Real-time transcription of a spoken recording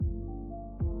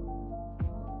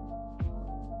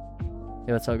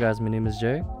Hey, what's up, guys? My name is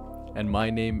Jay. And my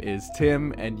name is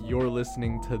Tim, and you're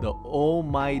listening to the Oh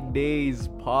My Days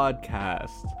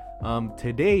podcast.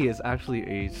 Today is actually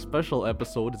a special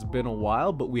episode. It's been a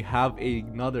while, but we have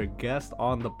another guest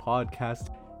on the podcast,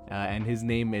 and his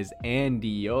name is Andy.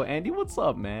 Yo, Andy, what's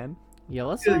up, man? Yeah,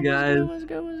 what's Good up? guys. What's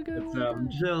good? What's up?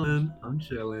 I'm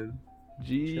chilling.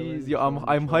 Jeez, Chillin', yo, I'm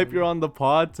chillin', hyped chillin'. you're on the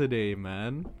pod today,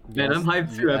 man. Man, I'm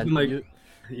hyped too. I've been like, you-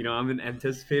 I've been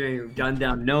anticipating, jotting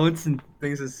down notes and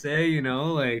things to say.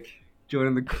 Like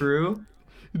joining the crew.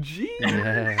 Jeez.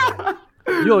 Yeah.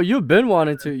 Yo, you've been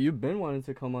wanting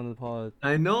to come on the pod.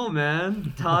 I know,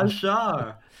 man. Taj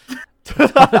Shah.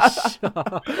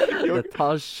 The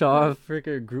Taj Shah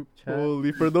freaking group chat.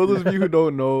 Holy! For those of you who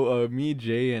don't know, me,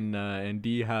 Jay, and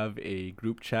D have a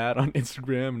group chat on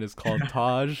Instagram, and it's called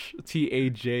Taj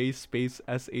TAJ space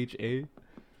SHA.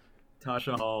 Taj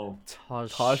Shah.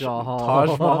 Taj Taj Shah.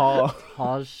 Mahal.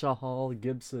 Taj Shah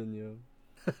Gibson, yo.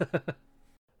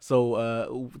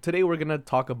 So today we're gonna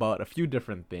talk about a few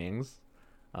different things.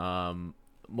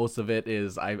 Most of it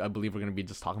is I believe we're gonna be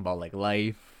just talking about like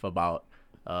life, about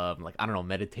like I don't know,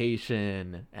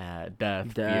 meditation,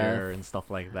 death, fear, and stuff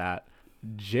like that.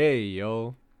 Jay,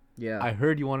 yo, Yeah. I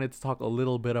heard you wanted to talk a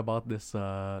little bit about this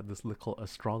little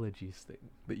astrology thing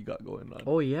that you got going on.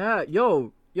 Oh yeah,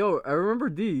 yo, I remember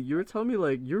D. You were telling me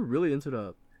like you're really into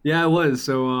that. Yeah, I was.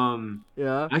 So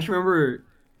Yeah. I actually remember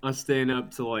us staying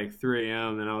up till like 3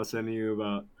 a.m. and I was sending you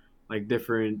about like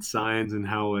different signs and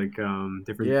how like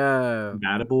different Yeah.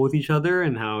 compatible with each other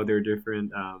and how they're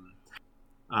different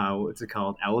what's it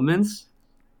called, elements.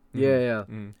 Yeah.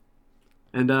 Mm.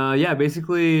 And yeah,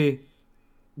 basically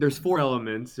there's 4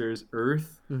 elements. There's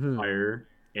earth, Mhm. fire,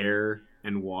 air,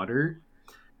 and water.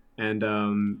 And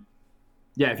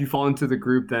yeah, if you fall into the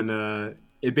group, then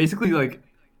it basically like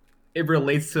it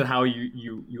relates to how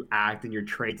you act and your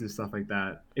traits and stuff like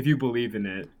that, if you believe in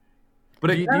it. But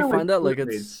Do it you- do kinda, you find that, like,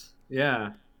 fluctuates.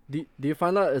 Yeah. Do you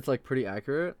find that it's like pretty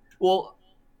accurate? Well,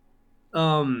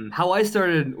 how I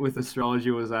started with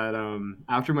astrology was that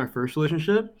after my first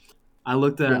relationship, I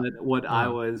looked at what I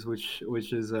was, which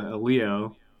is a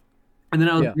Leo, and then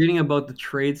I was Yeah. reading about the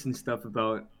traits and stuff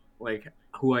about like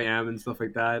who I am and stuff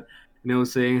like that. And it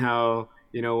was saying how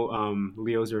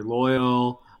Leos are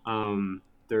loyal,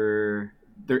 their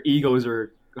egos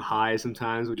are high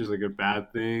sometimes, which is like a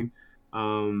bad thing.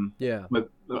 Yeah. But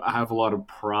I have a lot of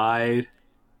pride.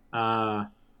 Uh,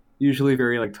 Usually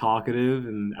very like talkative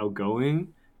and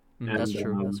outgoing, Mhm. That's and,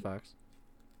 true. That's facts.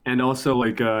 and also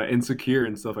like insecure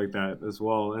and stuff like that as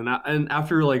well. And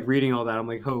after like reading all that, I'm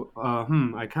like,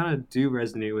 I kind of do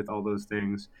resonate with all those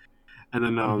things. And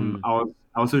then Mhm.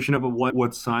 I was searching up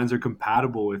what signs are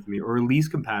compatible with me or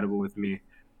least compatible with me,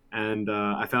 and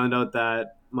I found out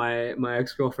that my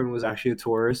ex girlfriend was actually a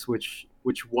Taurus, which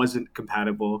wasn't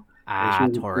compatible. And she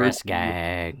was a Virgo.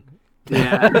 gang.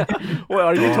 Yeah. What,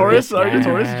 are you Taurus? Are you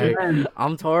Taurus, Jay? And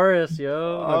I'm Taurus,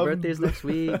 yo. My Um, birthday's next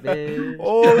week, bitch.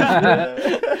 Oh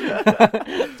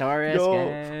shit! Taurus, Yo,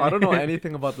 gang. I don't know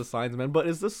anything about the signs, man. But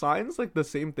is the signs like the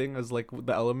same thing as like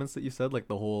the elements that you said, like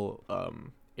the whole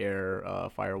air,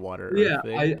 fire, water, earth yeah,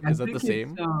 thing? I Is that the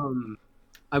think same?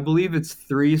 I believe it's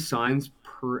 3 signs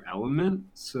per element.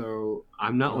 So Oh.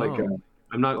 I'm not like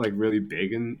really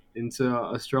big into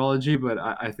astrology, but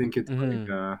I think it's Mhm.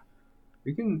 like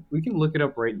we can look it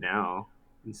up right now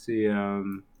and see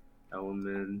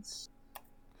elements.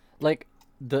 Like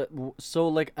so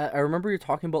like I remember you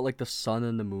talking about like the sun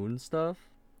and the moon stuff.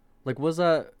 Like was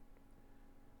that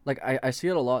like I see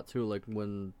it a lot too, like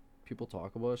when people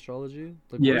talk about astrology.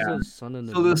 Like what Yeah. is the sun and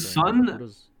the So moon the thing? Like, sun what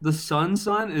is... the sun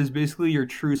sign is basically your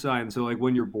true sign. So like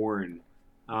when you're born,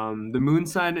 the moon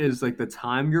sign is like the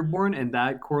time you're born, and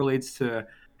that correlates to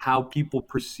how people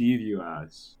perceive you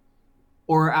as.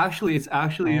 Or actually,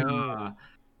 Oh.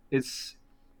 it's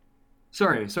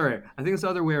sorry. I think it's the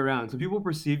other way around. So people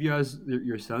perceive you as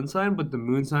your sun sign, but the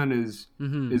moon sign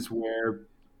Mhm. is where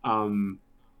um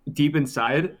deep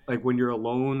inside, like when you're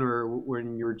alone or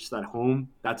when you're just at home,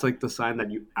 that's like the sign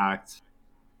that you act.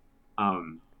 Yeah,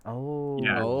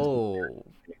 Oh.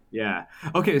 yeah.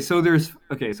 Okay,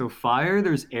 so fire,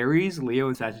 there's Aries, Leo,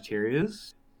 and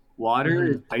Sagittarius. Water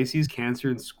is Mhm. Pisces, Cancer,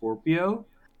 and Scorpio.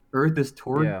 Earth is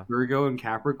Taurus, Yeah. Virgo, and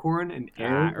Capricorn, and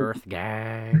air Earth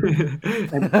gang.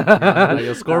 and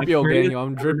Yo, Scorpio gang, Aquarius, yo,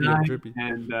 I'm drippy. I'm Gemini, drippy.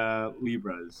 and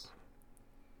Libras.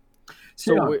 So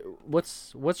So yeah, wait,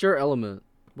 what's your element?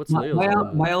 What's Leo's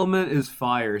element? my element is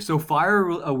fire. So fire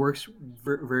works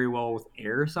very well with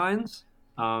air signs,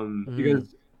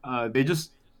 because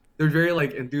they're very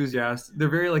like enthusiastic. They're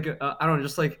very like I don't know,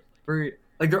 just like very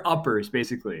like they're uppers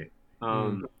basically.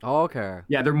 Mm. Oh, okay.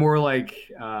 Yeah, they're more like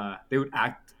they would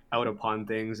act out upon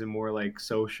things and more like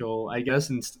social, I guess,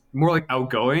 and more like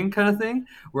outgoing kind of thing.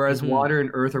 Whereas Mhm. water and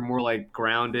earth are more like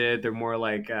grounded. They're more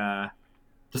like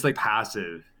just like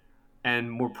passive and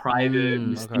more private, Okay.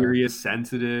 mysterious,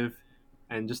 sensitive,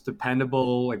 and just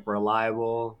dependable, like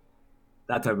reliable,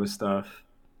 that type of stuff.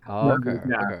 Oh, But, okay.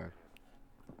 yeah, Okay.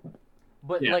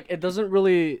 But yeah. like it doesn't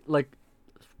really like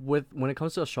with when it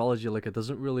comes to astrology, like it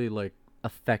doesn't really like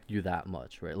affect you that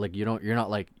much, right? Like you're not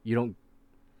like you don't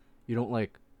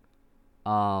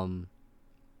um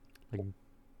like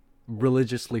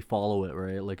religiously follow it,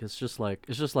 right? Like it's just like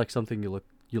something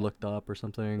you looked up or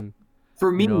something,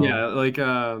 For you me, know. yeah, like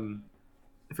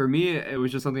for me, it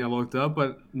was just something I looked up.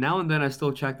 But now and then, I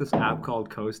still check this app called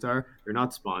CoStar. They're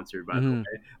not sponsored, by the Mhm.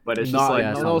 way, but it's just Not like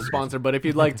Yeah, it's no not sponsor, but if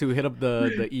you'd like to hit up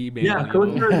the yeah, email,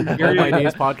 CoStar is all very my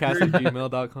days podcast at very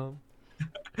gmail.com.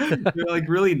 they're like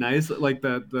really nice. Like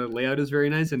the layout is very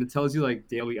nice, and it tells you like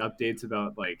daily updates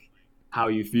about like how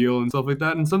you feel and stuff like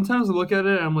that. And sometimes I look at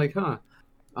it and I'm like, huh,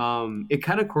 it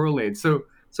kind of correlates.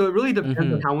 So it really depends on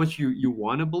Mhm. how much you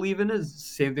want to believe in it.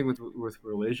 Same thing with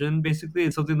religion. Basically,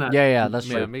 it's something that Yeah, that's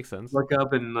Yeah, true. it makes sense. look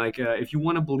up and like if you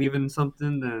want to believe in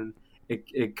something, then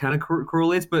it kind of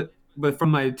correlates. But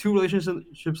from my two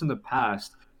relationships in the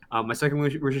past, my second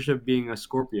relationship being a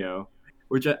Scorpio,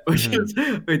 which Mhm.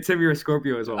 is wait, Tim, you're a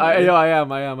Scorpio as well, I right? know I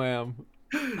am.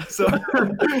 So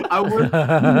I was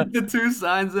the two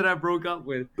signs that I broke up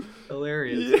with.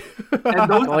 Hilarious. Yeah.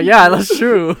 And those Oh two yeah, signs, that's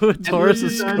true. and those Taurus two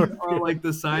and signs are Scorpio. like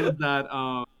the signs that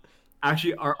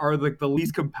actually are like the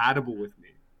least compatible with me.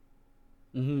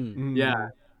 Mhm. Yeah.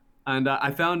 Mm, And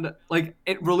I found like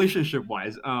it relationship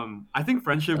wise, I think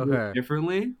friendship works Okay.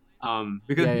 differently. Because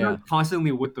Yeah, you're yeah. not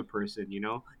constantly with the person, you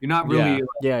know? You're not yeah. really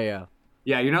Yeah, yeah.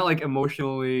 yeah, you're not like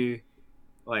emotionally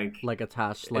like Like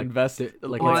attached, like Invest like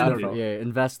like it's I don't bonded. know. different. Yeah,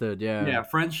 invested. Yeah. Yeah,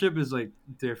 friendship is like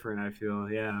different, I feel.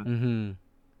 Yeah. Mhm.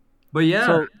 But yeah.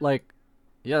 So like,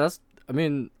 yeah, that's. I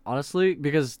mean, honestly,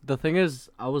 because the thing is,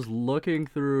 I was looking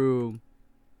through,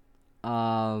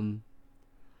 um,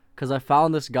 because I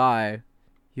found this guy.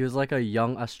 He was like a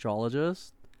young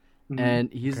astrologist, Mhm. and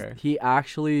Okay. he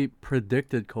actually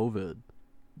predicted COVID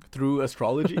Through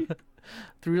astrology?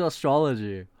 through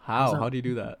astrology. How? How do you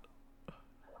do that?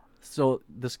 So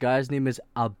this guy's name is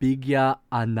Abhigya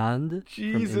Anand from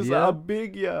Jesus, India.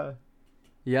 big yeah.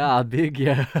 Yeah, big,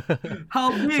 yeah.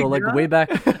 How So big, like yeah? way back,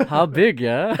 how big,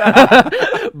 yeah.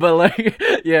 But like,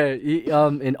 yeah,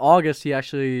 in August he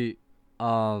actually,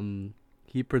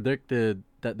 he predicted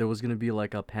that there was gonna be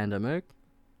like a pandemic,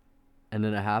 and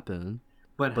then it happened.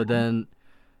 But But then,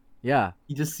 yeah,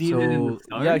 you just seen it in the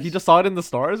so Yeah, he stars? just saw it in the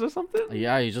stars or something?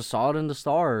 yeah, he just saw it in the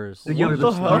stars. Like, yo, What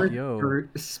the the hell? stars Yo, are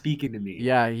speaking to me.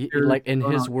 yeah, he They're- like in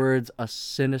his uh, words, a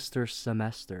sinister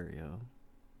semester, yo.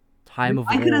 Time of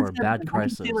I could war, have bad said,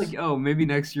 crisis. like, oh, maybe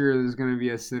next year there's gonna be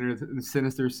a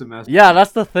sinister semester. Yeah,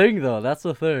 that's the thing though. That's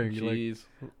the thing. Like Jeez.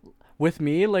 with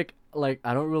me, like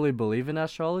I don't really believe in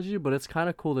astrology, but it's kind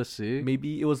of cool to see.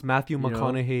 Maybe it was Matthew You know?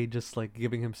 McConaughey just like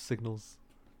giving him signals.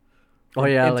 Oh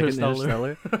yeah, like in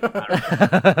Interstellar.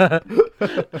 Interstellar.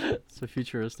 Some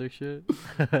futuristic shit.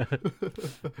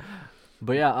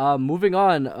 But yeah, moving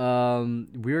on.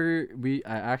 I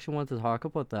actually wanted to talk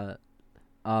about that.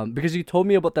 Because you told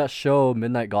me about that show,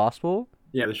 Midnight Gospel,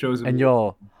 Yeah, the show's and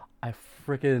yo, I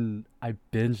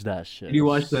binged that shit. Did you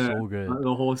watch So good.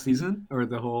 the whole season or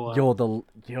the whole?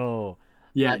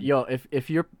 Yeah, yeah, if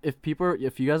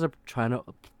you guys are trying to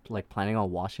like planning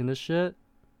on watching this shit,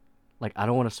 like I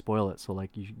don't want to spoil it, so like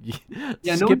you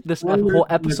Yeah, no skip this spoilers, whole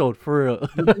but, episode for real.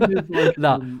 the thing is, like,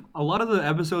 Nah. a lot of the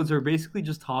episodes are basically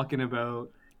just talking about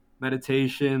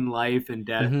meditation, life, and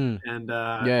death, Mhm. and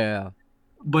Yeah.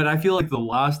 but I feel like the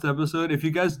last episode, if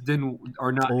you guys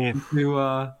are not Oof. into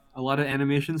a lot of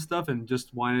animation stuff and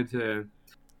just wanted to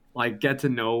like get to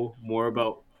know more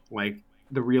about like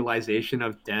the realization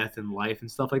of death and life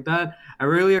and stuff like that, I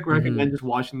really recommend Mhm. just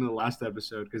watching the last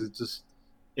episode because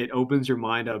it opens your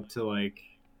mind up to like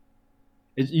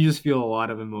you just feel a lot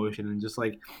of emotion and just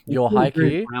like you Yo, feel high very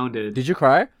key. grounded. Did you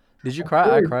cry? Did you cry? I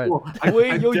Very cried. cool.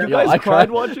 Wait, yo, you definitely- guys I cried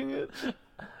cried. watching it?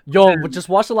 Yo, but just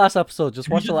watch the last episode. Just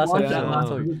If you watch the last watch episode. that last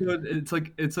Damn. episode,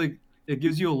 it's like it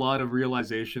gives you a lot of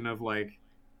realization of like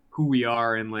who we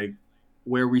are and like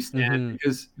where we stand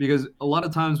Mhm. because a lot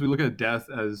of times we look at death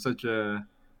as such a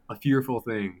fearful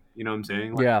thing. You know what I'm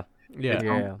saying? Like, Yeah. Yeah. it's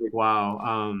Yeah. almost like,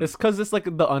 wow. It's because it's like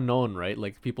the unknown, right?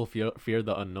 Like people fear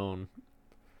the unknown.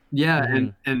 Yeah,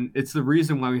 Mhm. and it's the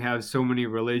reason why we have so many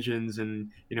religions and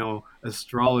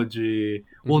astrology.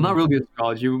 Well, Mhm. not really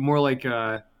astrology, but more like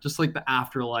just like the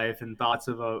afterlife and thoughts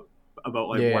about like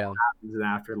what Yeah. happens in the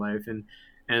afterlife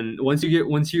and once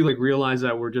you like realize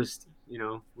that we're just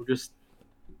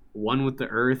one with the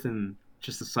earth and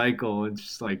just a cycle. It's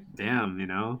just like, damn, you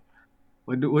know,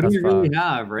 what do That's we really facts.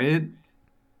 have, right?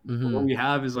 What Mm-hmm. we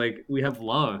have is like we have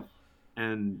love,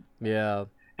 and Yeah.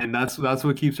 that's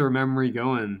what keeps our memory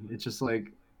going. It's just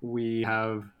like we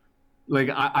have, like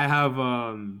I have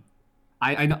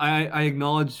I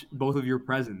acknowledge both of your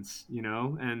presence, you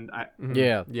know, Hmm.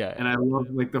 Yeah. Yeah, and yeah. I love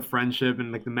like the friendship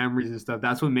and like the memories and stuff.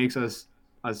 That's what makes us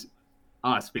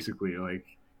us basically. Like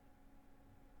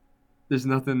there's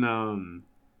nothing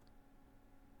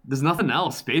there's nothing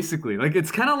else basically. Like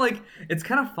it's kind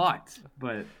of fucked,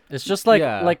 but It's just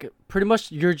Yeah. like pretty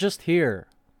much you're just here,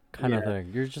 kind of yeah,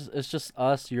 thing. It's just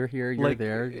us. You're here. You're Like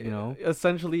there. You know.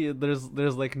 essentially there's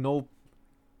like no,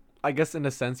 I guess in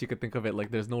a sense you could think of it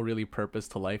like there's no really purpose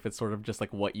to life. It's sort of just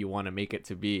like what you want to make it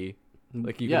to be.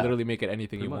 Like you can Yeah. literally make it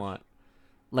anything Pretty you much. want.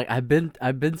 Like I've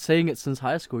been saying it since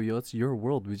high school, yo. It's your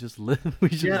world. We just live. We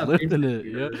just yeah, live in it.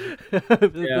 basically, man. Yeah.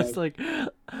 Yeah,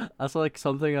 That's like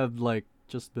something I've like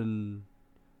just been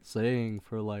saying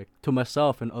for like to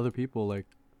myself and other people like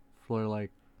for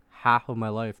like half of my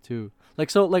life too.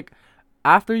 Like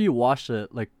after you watched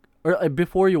it, like or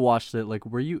before you watched it, like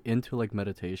were you into like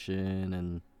meditation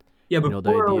and yeah. the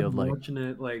Before I idea was of like watching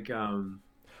it, like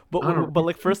But I don't but know.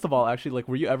 like first of all, actually, like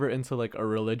were you ever into like a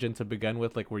religion to begin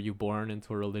with? Like were you born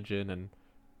into a religion, and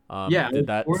Yeah, I was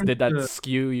born did that into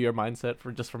skew your mindset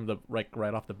for just from the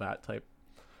right off the bat type?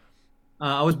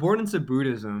 I was born into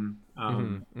Buddhism,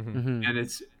 Mhm. Mhm. hmm and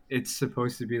it's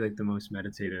supposed to be like the most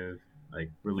meditative like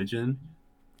religion.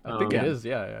 I think it yeah, Um, is.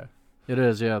 Yeah, yeah. it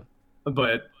is, yeah.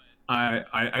 but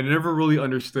I never really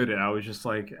understood it. I was just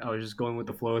like I was just going with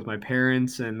the flow with my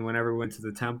parents, and whenever we went to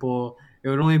the temple, it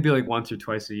would only be like once or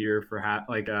twice a year for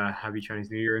Happy Chinese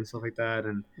New Year and stuff like that,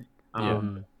 Yeah.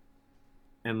 um hmm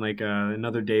and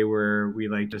another day where we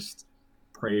like just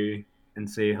pray and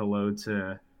say hello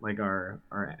to like our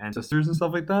ancestors and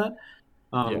stuff like that.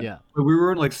 Yeah. Yeah. But we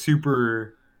weren't like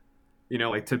super, you know,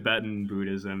 like Tibetan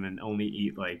Buddhism and only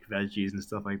eat like veggies and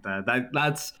stuff like that.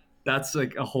 That's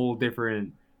like a whole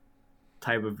different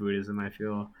type of Buddhism, I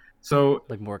feel. So,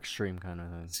 Like more extreme kind of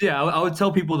thing. so yeah, I would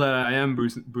tell people that I am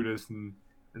Buddhist and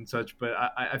such, but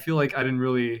I feel like I didn't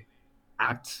really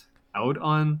act out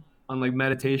on like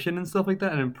meditation and stuff like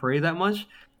that. I didn't pray that much.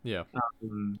 Yeah.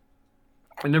 Um,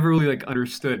 I never really like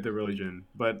understood the religion,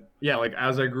 but yeah, like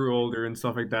as I grew older and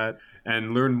stuff like that,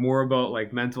 and learned more about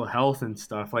like mental health and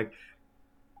stuff, like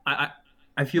I I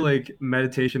I feel like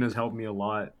meditation has helped me a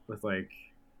lot with like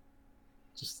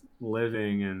just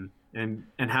living and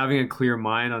having a clear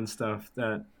mind on stuff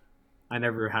that I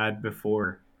never had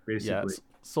before, Yeah. basically.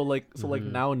 So like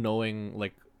hmm now knowing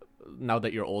like now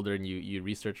that you're older and you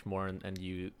research more, and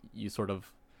you sort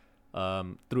of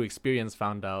through experience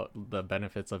found out the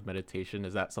benefits of meditation,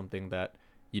 is that something that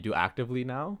you do actively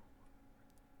now?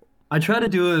 I try to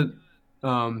do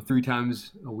it 3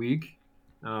 times a week.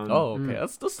 Oh, Um, okay. Mm.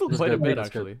 That's still That's quite a good. like bit That's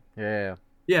good. actually. Yeah, yeah,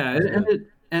 yeah. yeah, That's good.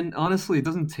 and honestly, it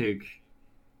doesn't take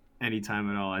any time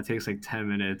at all. It takes like 10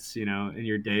 minutes, you know, in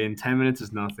your day, and 10 minutes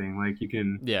is nothing. Like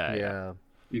Yeah, yeah. Yeah.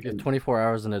 you You have can 24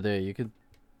 hours in a day. You could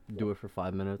do it for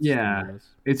 5 minutes, three yeah. minutes,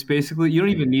 It's basically you don't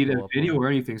and even you need a blow up on video it. or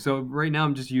anything. So right now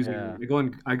I'm just using Yeah. I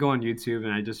go on YouTube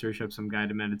and I just search up some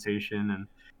guided meditation and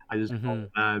I just follow hmm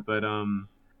that. But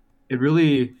it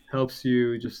really helps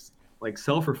you just like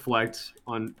self-reflect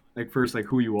on like first like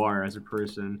who you are as a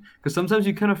person because sometimes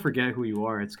you kind of forget who you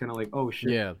are. It's kind of like, oh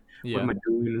shit, Yeah. what am Yeah. I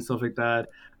doing and stuff like that.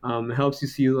 It helps you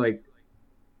see like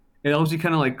it helps you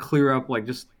kind of like clear up like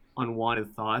just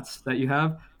unwanted thoughts that you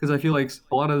have because I feel like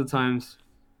a lot of the times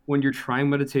when you're trying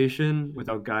meditation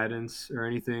without guidance or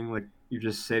anything, like you're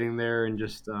just sitting there and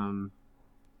just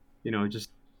you know just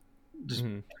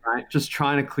Mhm. just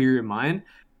trying to clear your mind,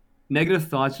 negative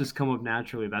thoughts just come up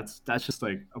naturally. That's just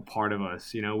like a part of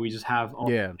us, you know. We just have all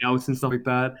Yeah. doubts and stuff like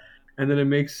that, and then it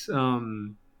makes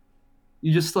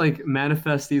you just like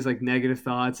manifest these like negative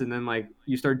thoughts, and then like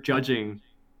you start judging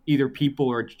either people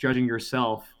or judging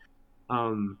yourself.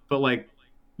 But like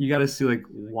you got to see like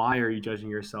why are you judging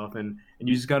yourself, and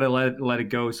you just got to let it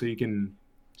go so you can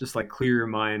just like clear your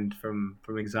mind from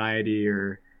anxiety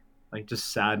or like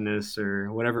just sadness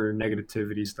or whatever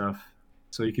negativity stuff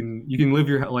so you can live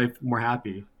your life more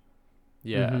happy.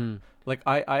 Yeah. hmm Like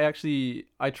I actually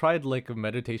I tried like a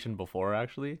meditation before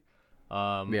actually.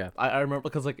 Yeah. I remember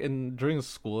because like in during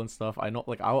school and stuff, I know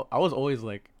like I was always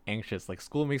like anxious. Like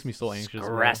school makes me so anxious,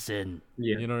 bro. Stressing.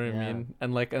 Yeah. You know what I Yeah. mean?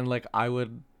 And like I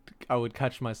would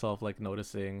catch myself like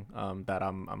noticing that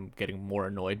I'm getting more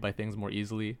annoyed by things more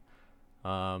easily.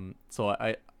 So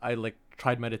I like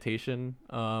tried meditation.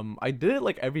 I did it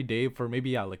like every day for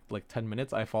maybe yeah like 10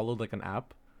 minutes. I followed like an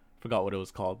app, forgot what it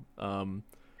was called. But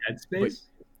Headspace.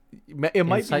 It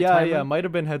might be, Insight yeah, timer? it might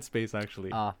have been Headspace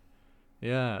actually. Ah,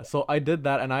 Yeah, so I did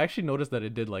that, and I actually noticed that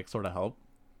it did like sort of help.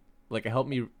 Like it helped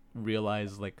me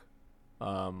realize like,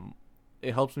 um,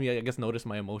 it helps me, I guess, notice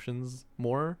my emotions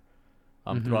more,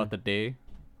 mm-hmm. throughout the day.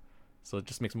 So it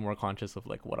just makes me more conscious of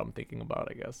like what I'm thinking about,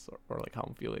 I guess, or like how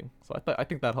I'm feeling. So I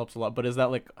think that helps a lot. But is that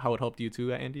like how it helped you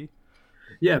too, Andy?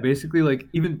 Yeah, basically, like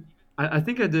even I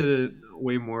think I did it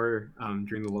way more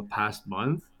during the past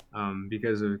month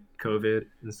because of COVID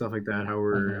and stuff like that. How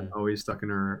we're Mm-hmm. always stuck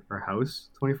in our house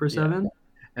Yeah. 24/7,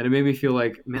 and it made me feel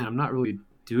like, man, I'm not really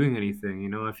doing anything. You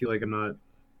know, I feel like I'm not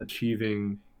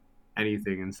achieving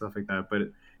anything and stuff like that. But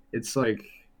it's like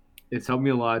it's helped me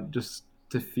a lot just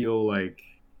to feel like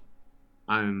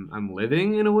I'm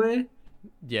living in a way.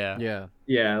 Yeah, Yeah.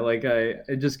 Yeah, like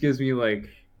it just gives me like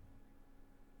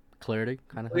Clarity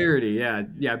kind of thing. clarity. Yeah, yeah,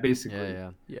 Yeah, basically.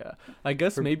 yeah. yeah. I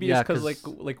guess maybe it's Yeah, because like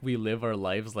cause we live our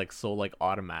lives like so like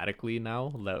automatically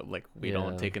now that like we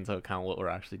don't yeah, take into account what we're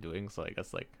actually doing. So I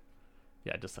guess like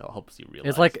yeah, it just helps you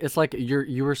it's realize. like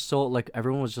you were so like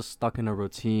everyone was just stuck in a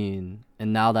routine,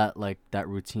 and now that like that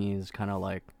routine is kind of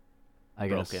like I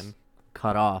guess Broken.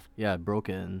 cut off. Yeah,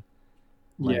 broken.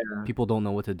 Like Yeah. people don't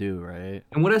know what to do, right?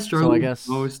 And what I So struggle I with the guess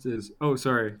most is oh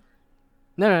sorry.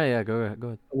 no, no, yeah, go ahead, go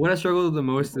ahead. What I struggle with the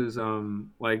most is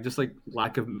like just like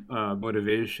lack of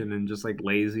motivation and just like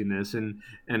laziness and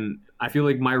I feel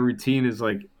like my routine is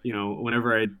like, you know,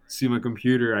 whenever I see my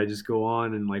computer I just go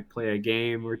on and like play a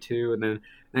game or two and then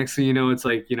next thing you know it's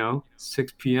like, you know,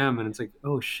 6 p.m. and it's like,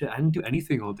 oh shit, I didn't do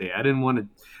anything all day. I didn't want to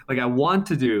like I want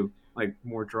to do like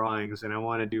more drawings and I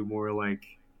want to do more like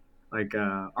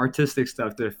artistic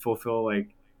stuff to fulfill like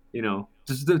you know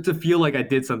just to feel like I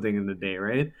did something in the day,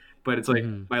 right? But it's like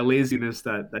Mm-hmm. my laziness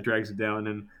that drags it down.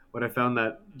 And what I found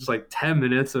that just like 10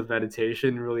 minutes of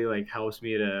meditation really like helps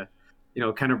me to you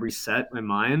know kind of reset my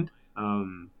mind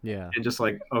Yeah. and just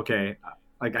like okay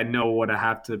like I know what I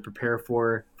have to prepare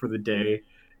for the day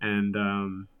and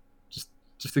just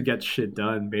just to get shit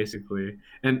done basically.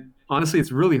 And honestly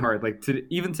it's really hard like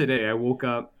even today I woke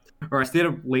up or I stayed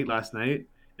up late last night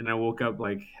and I woke up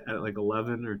like at like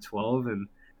 11 or 12 and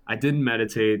I didn't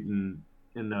meditate and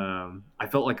I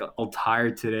felt like all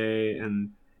tired today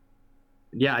and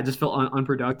yeah I just felt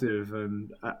unproductive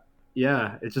and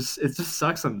yeah it just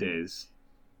sucks some days.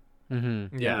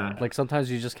 Mm-hmm. Yeah, Yeah. Like sometimes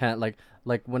you just can't like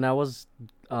when I was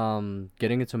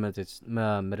getting into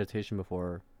meditation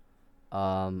before,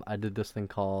 I did this thing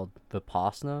called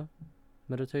Vipassana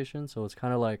meditation. So it's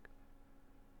kind of like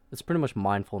it's pretty much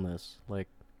mindfulness. Like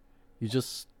you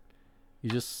just you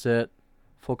just sit,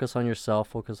 focus on yourself,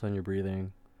 focus on your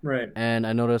breathing. Right. And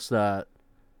I noticed that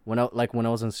when I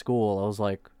was in school, I was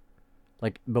like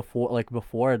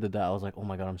before I did that, I was like, oh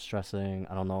my god, I'm stressing.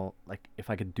 I don't know like if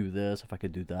I could do this, if I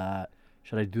could do that.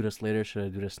 Should I do this later? Should I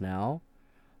do this now?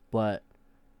 But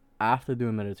after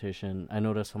doing meditation, I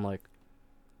noticed I'm like,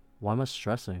 why am I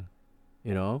stressing?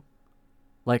 You know?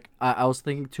 Like I was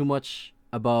thinking too much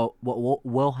about what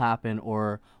will happen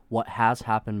or what has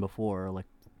happened before, like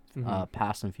hmm,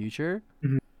 past and future.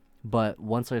 Mhm. But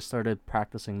once I started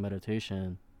practicing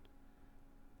meditation,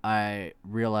 I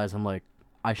realized I'm like,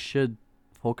 I should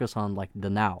focus on like the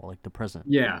now, like the present.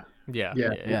 Yeah. yeah,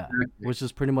 Yeah. yeah, Yeah, Exactly. which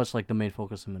is pretty much like the main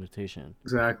focus of meditation.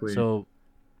 Exactly. So,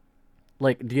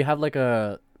 like, do you have like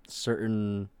a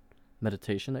certain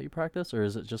meditation that you practice, or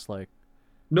is it just like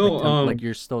No. like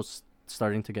you're still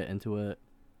starting to get into it,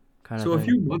 kind of So a thing?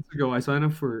 few months ago, I signed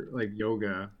up for like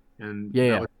yoga, and Yeah, that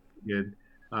yeah. was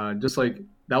good. Just like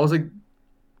that was like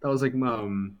that was like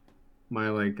my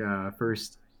like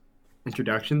first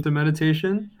introduction to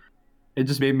meditation. It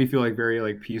just made me feel like very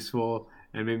like peaceful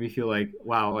and made me feel like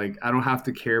wow, like I don't have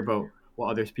to care about what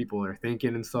others people are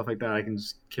thinking and stuff like that. I can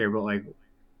just care about like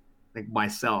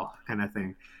myself kind of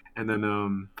thing. And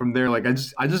then from there, like I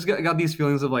just got these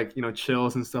feelings of like you know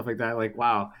chills and stuff like that. Like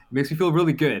wow, it makes me feel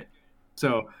really good.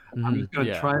 So I'm Mm-hmm. just gonna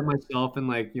yeah. try it myself and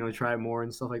like you know try it more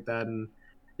and stuff like that. And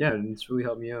yeah, and it's really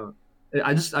helped me out.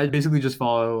 I basically just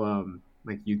follow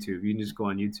like YouTube. You can just go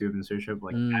on YouTube and search up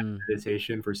like Mm.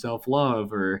 meditation for self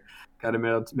love or kind of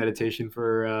meditation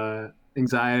for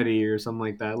anxiety or something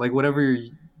like that. Like whatever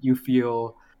you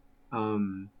feel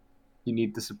um, you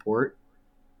need the support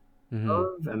Mm-hmm.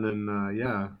 of, and then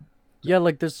yeah, Yeah,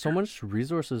 like there's so much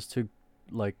resources to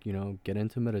like get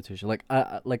into meditation. Like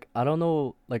I don't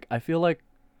know. Like I feel like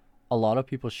a lot of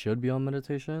people should be on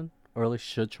meditation, or at least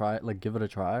should try it. Like give it a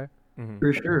try. Hmm.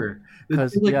 for sure. The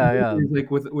Cause thing, like yeah, yeah. nowadays,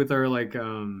 like with our like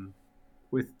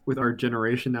with our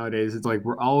generation nowadays, it's like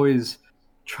we're always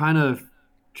trying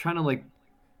to like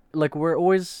Like we're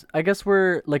always, I guess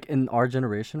we're like in our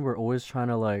generation, we're always trying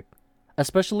to like,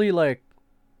 especially like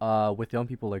with young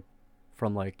people, like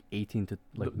from like 18 to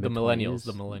like The mid-20s.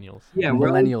 the millennials. Yeah, we're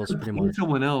always Millennials, trying to pretty please much.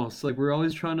 someone else. Like we're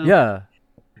always trying to, Yeah,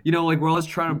 you know, like we're always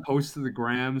trying to post to the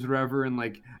grams, whatever, and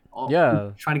like yeah.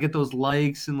 trying to get those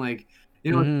likes and like,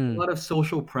 you know, a Mm-hmm. lot of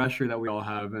social pressure that we all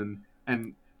have, and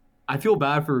I feel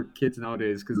bad for kids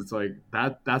nowadays because it's like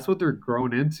that's what they're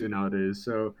grown into nowadays.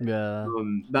 So Yeah.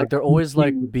 that's Like they're always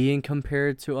like being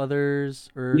compared to others,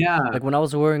 or yeah, like when I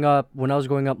was growing up,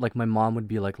 like my mom would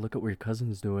be like, "Look at what your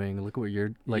cousin's doing. Look at what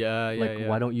you're Yeah, yeah, why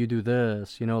yeah. don't you do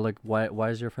this? You know, like why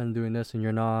is your friend doing this and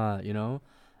you're not, you know?"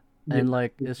 yeah, And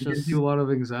like it it's gives you just a lot of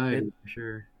it anxiety for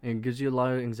sure. it gives you a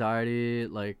lot of anxiety,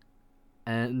 like,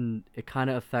 and it kind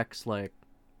of affects like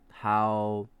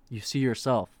how you see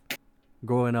yourself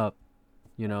growing up,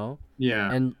 you know?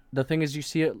 Yeah. And the thing is, you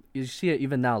see it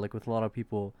even now, like with a lot of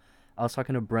people. I was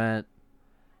talking to Brent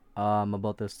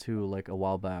about this too, like a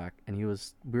while back, and we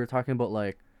were talking about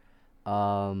like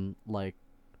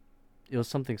it was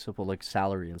something simple like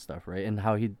salary and stuff, right? And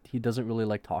how he doesn't really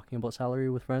like talking about salary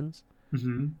with friends,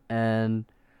 Hmm. and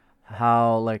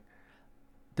how like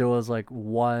there was like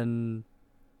one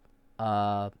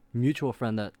mutual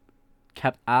friend that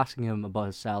kept asking him about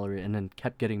his salary and then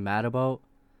kept getting mad about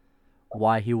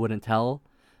why he wouldn't tell.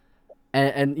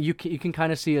 And you can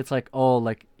kind of see it's like, oh,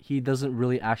 like he doesn't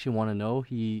really actually want to know.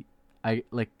 I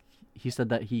like he said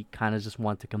that he kind of just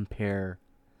want to compare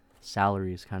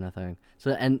salaries kind of thing.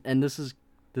 So and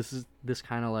this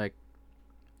kind of like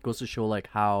goes to show like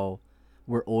how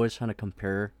we're always trying to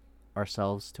compare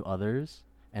ourselves to others,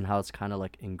 and how it's kind of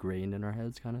like ingrained in our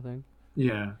heads kind of thing.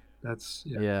 Yeah. That's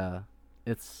yeah. Yeah.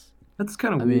 It's That's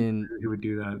kind of I weird mean, who would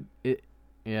do that. it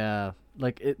yeah,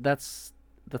 like that's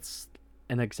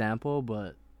an example,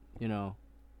 but you know,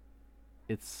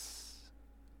 it's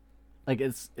like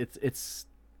it's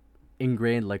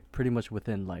ingrained like pretty much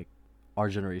within like our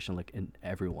generation, like in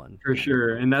everyone. For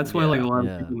sure, and that's why like a Yeah. lot of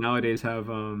Yeah. people nowadays have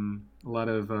a lot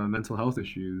of mental health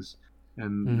issues,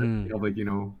 and Mm-hmm. they have like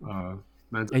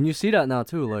mental. And you see that now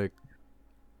too, like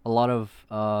a lot of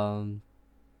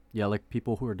yeah, like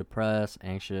people who are depressed,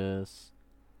 anxious,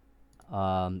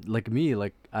 like me,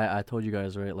 like I told you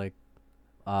guys, right, like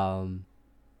um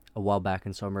a while back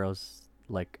in summer,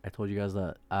 I told you guys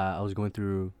that I was going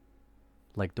through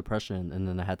like depression, and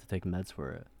then I had to take meds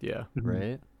for it, Yeah. Mhm.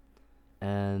 right?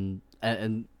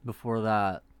 And before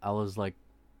that, I was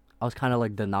kind of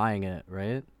like denying it,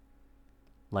 right?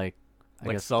 Like I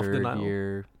Like guess third self-denial.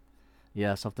 year,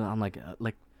 yeah, something. I'm like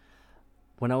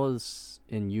when I was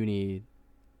in uni,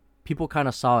 people kind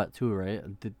of saw it too, right?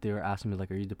 They were asking me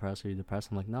like, "Are you depressed? Are you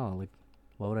depressed?" I'm like, "No, like,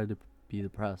 why would I be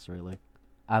depressed, right? Like,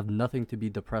 I have nothing to be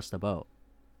depressed about,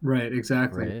 Right,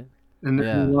 exactly. right?" And a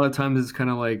Yeah. lot of times it's kind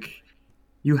of like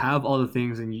you have all the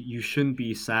things and you shouldn't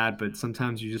be sad, but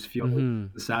sometimes you just feel like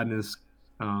Mhm. the sadness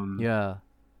um, Yeah.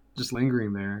 just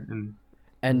lingering there. And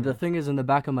And the Mhm. thing is, in the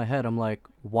back of my head, I'm like,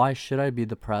 why should I be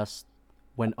depressed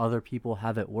when other people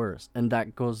have it worse? And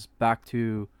that goes back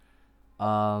to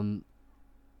um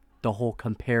the whole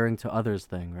comparing to others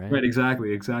thing, right? right,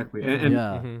 exactly, exactly. And, Mhm. and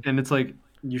Yeah. Mhm. and it's like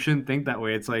you shouldn't think that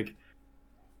way. It's like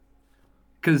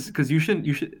because you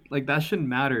should like that shouldn't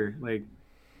matter. Like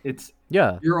it's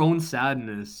Yeah. your own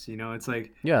sadness. It's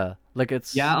like Yeah. Like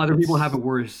yeah, other people have it it's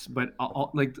worse, but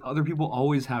like other people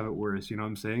always have it worse. You know what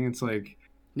I'm saying? It's like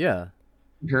yeah.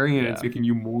 comparing it, it's Yeah. making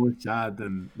you more sad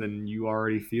than you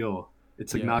already feel.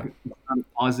 It's like Yeah. it's not a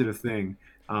positive thing.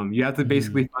 You have to Mhm.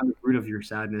 basically find the root of your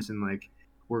sadness and like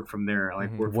work from there.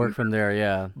 Like Mhm. work from Work from there,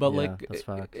 yeah. But Yeah, like that's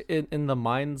facts. in the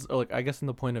minds, or like I guess in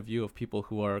the point of view of people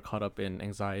who are caught up in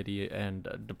anxiety and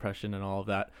depression and all of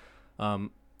that,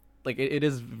 um, like it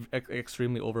is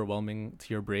extremely overwhelming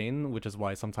to your brain, which is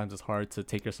why sometimes it's hard to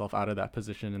take yourself out of that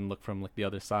position and look from like the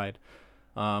other side.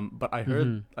 But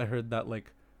Mhm. I heard that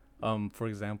like, for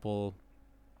example,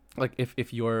 like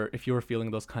if you're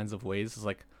feeling those kinds of ways, it's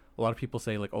like a lot of people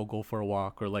say like, oh, go for a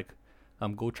walk, or like,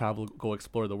 go travel, go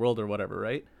explore the world or whatever,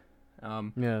 right?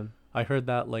 Um, Yeah. I heard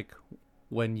that like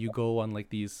when you go on like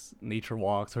these nature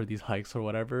walks or these hikes or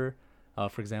whatever,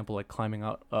 for example, like climbing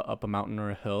out up a mountain or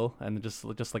a hill, and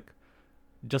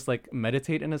just like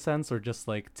meditate in a sense, or just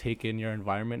like take in your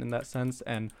environment in that sense.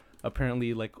 And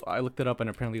apparently, like I looked it up, and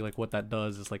apparently, like what that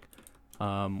does is like,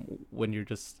 when you're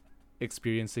just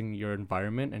experiencing your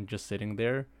environment and just sitting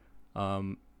there,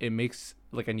 it makes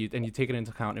like, and you take it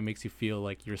into account, it makes you feel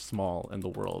like you're small in the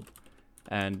world,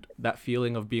 and that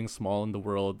feeling of being small in the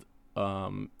world,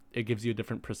 it gives you a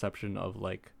different perception of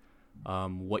like,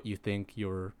 what you think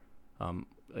your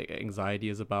like anxiety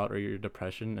is about, or your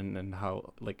depression, and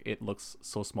how like it looks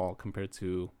so small compared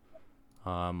to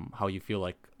how you feel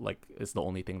like it's the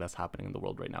only thing that's happening in the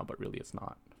world right now, but really it's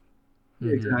not.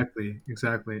 Mm-hmm.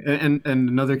 Exactly. And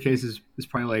another case is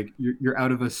probably like you're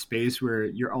out of a space where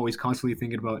you're always constantly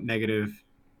thinking about negative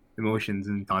emotions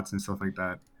and thoughts and stuff like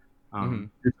that. Mm-hmm.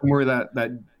 You're somewhere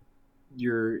that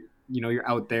you're you're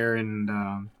out there and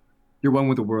you're one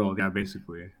with the world. Yeah,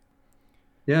 basically.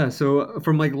 Yeah. So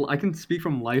from like I can speak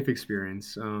from life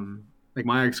experience. Like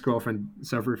my ex girlfriend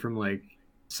suffered from like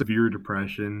severe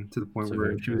depression to the point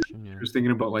where Severe depression. she Yeah. was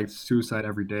thinking about like suicide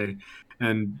every day,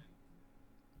 and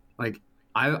like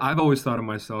I've always thought of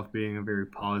myself being a very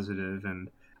positive and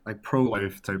like pro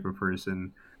life type of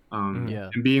person, Mm-hmm. Yeah.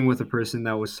 and being with a person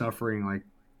that was suffering like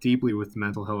deeply with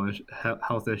mental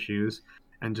health issues,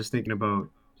 and just thinking about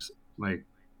like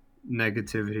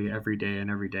negativity every day and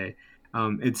every day.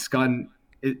 It's gotten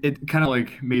it kind of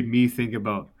like made me think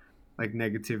about like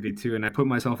negativity too, and I put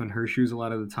myself in her shoes a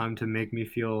lot of the time to make me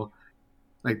feel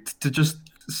like to just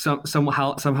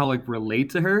somehow like relate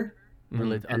to her. Mm-hmm.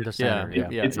 Relate, understand Yeah,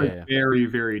 her. Yeah. yeah. It's Yeah. like Yeah.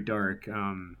 very dark.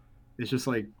 It's just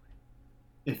like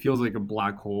it feels like a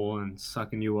black hole and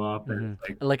sucking you up, and Mm-hmm. it's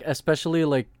like Like especially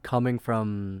like coming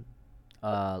from,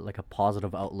 like a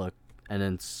positive outlook, and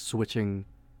then switching,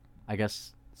 I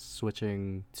guess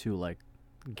switching to like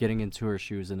getting into her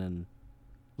shoes, and then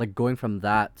like going from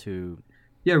that to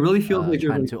yeah, it really feels like there's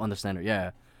trying like to understand her.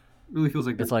 Yeah. really feels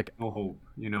like It's there's like, no hope,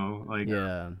 like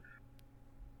yeah.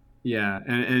 yeah,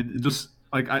 and it just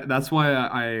like that's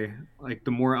why like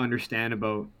the more I understand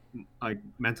about like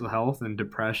mental health and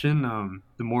depression,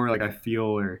 the more like I feel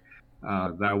or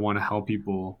that I want to help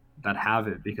people that have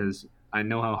it because I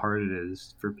know how hard it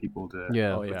is for people to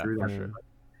Yeah. Oh go yeah, through for that. Yeah. sure.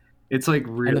 It's like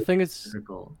And the really thing is,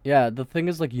 difficult. yeah, the thing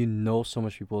is like so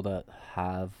much people that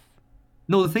have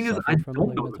No, the thing is, I suffered from don't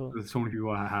like know mental. that so many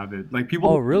people have it. Like Oh,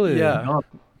 people really? Yeah. up.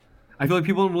 I feel like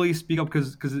people don't really speak up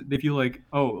because they feel like,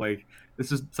 oh, like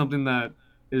this is something that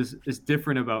is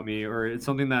different about me, or it's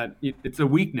something that it's a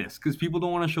weakness because people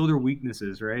don't want to show their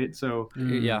weaknesses, right?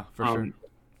 Mm. Yeah, for sure. Um,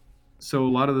 so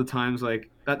a lot of the times, like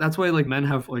that's why like men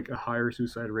have like a higher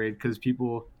suicide rate because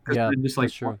Yeah, men just like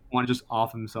that's true. want to just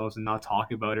off themselves and not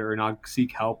talk about it or not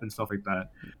seek help and stuff like that.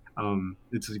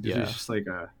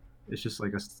 Yeah. It's just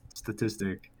like a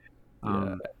statistic. Yeah.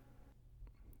 Um,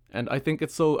 And I think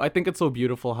it's so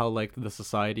beautiful how like the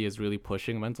society is really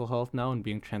pushing mental health now and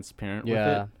being transparent with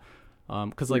it. Yeah.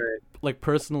 Cuz right. like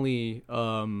personally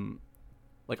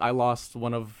like I lost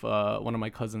one of my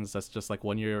cousins that's just like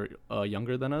 1 year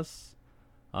younger than us.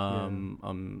 Yeah.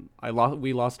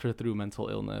 We lost her through mental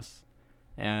illness.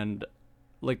 And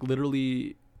like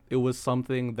literally it was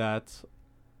something that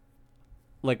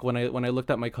like when I looked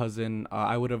at my cousin,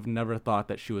 I would have never thought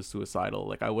that she was suicidal.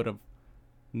 Like I would have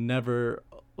never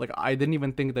like I didn't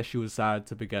even think that she was sad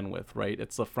to begin with, right?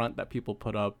 It's a front that people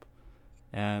put up,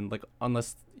 and like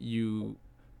unless you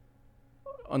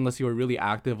were really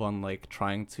active on like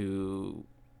trying to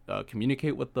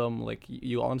communicate with them, like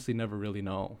you honestly never really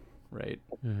know, right?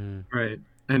 Mm-hmm. Right.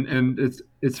 And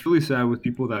it's really sad with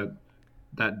people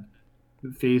that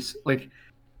face like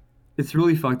it's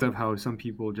really fucked up how some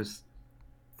people just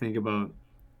think about,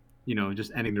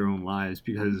 just ending their own lives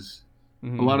because a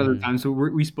lot Mm-hmm. of the Mm-hmm. time so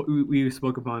we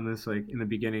spoke upon this like in the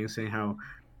beginning saying how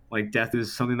like death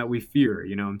is something that we fear,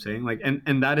 you know what I'm saying? Like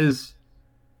and that is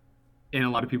in a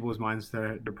lot of people's minds that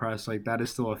are depressed, like that is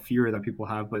still a fear that people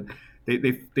have, but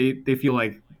they feel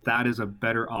like that is a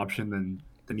better option than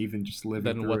even just living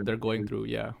Than through what it. they're going through,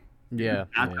 yeah. Yeah.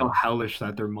 That's how Yeah. hellish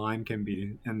that their mind can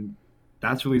be, and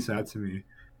that's really sad to me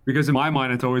because in my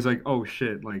mind it's always like, oh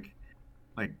shit, like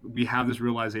we have this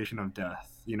realization of death,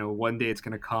 one day it's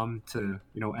going to come to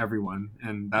everyone,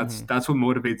 and Mm-hmm. that's what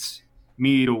motivates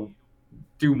me to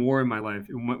do more in my life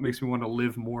and what makes me want to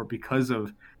live more because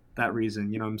of that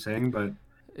reason, you know what I'm saying? But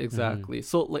Mm-hmm. Exactly.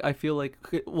 So like I feel like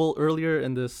well earlier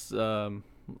in this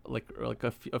like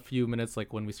a few minutes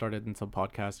like when we started in some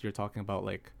podcast you're talking about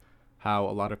like how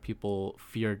a lot of people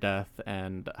fear death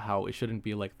and how it shouldn't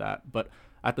be like that. But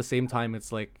at the same time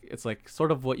it's like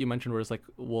sort of what you mentioned where it's like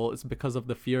well it's because of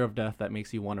the fear of death that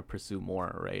makes you want to pursue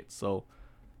more, right? So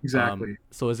exactly.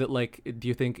 so is it like do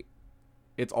you think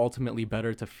it's ultimately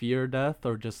better to fear death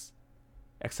or just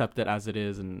accept it as it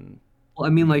is and Well,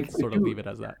 I mean, like if sort of leave it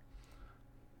as that?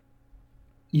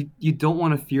 you don't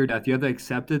want to fear death, you have to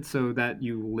accept it so that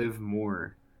you live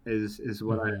more is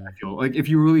what Mm-hmm. I feel like. Mm.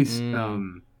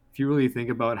 If you really think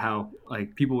about how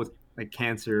like people with like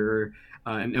cancer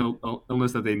or an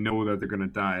illness that they know that they're gonna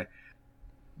die,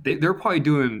 they're probably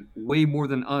doing way more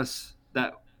than us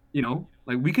that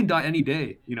like we can die any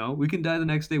day, we can die the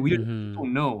next day, we Mm-hmm.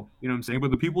 don't know, you know what I'm saying?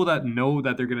 But the people that know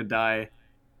that they're gonna die,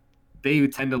 they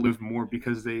tend to live more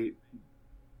because they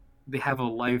have a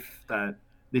life that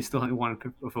they still want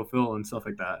to fulfill and stuff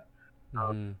like that.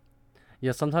 Mm-hmm.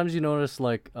 Yeah, sometimes you notice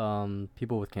like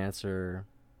people with cancer,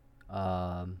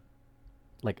 um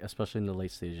like especially in the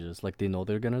late stages, like they know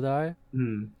they're gonna die.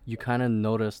 Mm. You kind of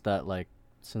notice that like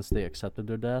since they accepted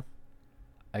their death,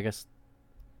 I guess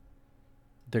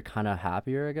they're kind of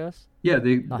happier. I guess Yeah,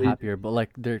 not they happier, but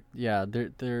like they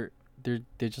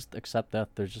just accept death.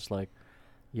 They're just like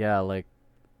yeah, like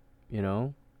you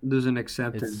know, there's an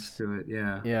acceptance it's to it.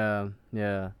 Yeah, yeah,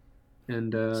 yeah.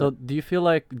 and So do you feel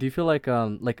like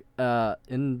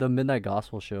in the Midnight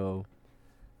Gospel show,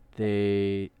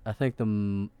 I think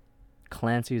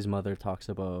Clancy's mother talks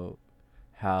about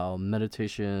how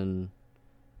meditation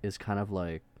is kind of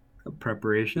like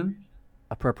preparation.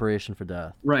 a preparation for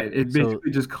death. Right. It So,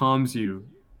 basically just calms you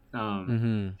um,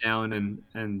 mhm, down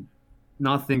and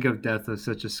not think of death as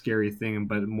such a scary thing,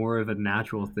 but more of a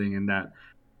natural thing, in that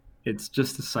it's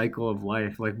just a cycle of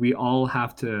life. Like we all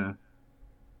have to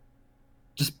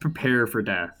just prepare for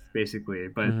death, basically,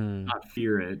 but mhm, not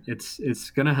fear it.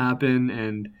 It's gonna happen,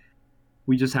 and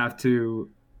we just have to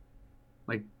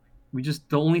like we just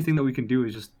the only thing that we can do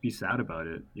is just be sad about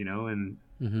it, and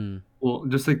mhm, well,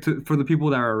 just like for the people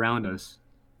that are around us,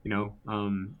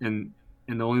 and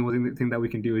the only thing that we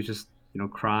can do is just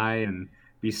cry and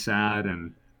be sad,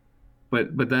 and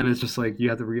but then it's just like you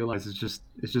have to realize it's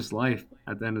just life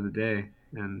at the end of the day,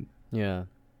 yeah,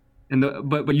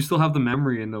 but you still have the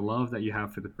memory and the love that you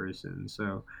have for the person,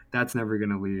 so that's never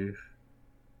gonna leave.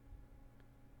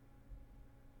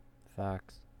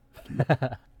 facts.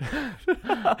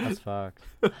 That's facts.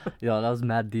 Yo, that was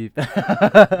mad deep.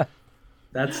 But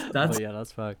That's yeah,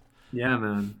 that's fact. Yeah,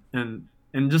 man,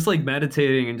 and just like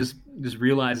meditating and just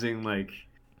realizing like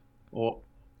well,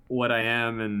 what I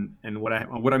am and what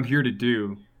I'm here to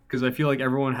do, because I feel like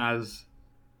everyone has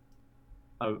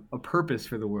a purpose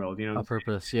for the world. A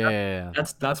purpose. Yeah, yeah, yeah.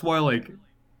 That's why like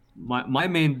my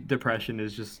main depression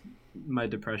is just my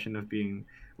depression of being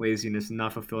laziness and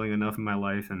not fulfilling enough in my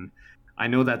life, and I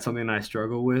know that's something I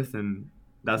struggle with, and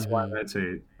that's why Mhm, I'd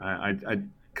say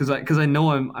because I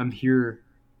know I'm here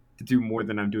to do more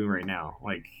than I'm doing right now.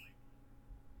 Like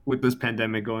with this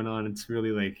pandemic going on, it's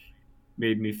really like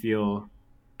made me feel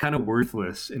kind of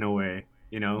worthless in a way.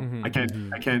 I Mhm. can't, mhm.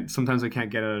 I can't. Sometimes I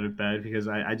can't get out of bed because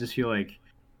I just feel like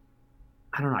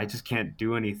I don't know. I just can't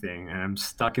do anything, and I'm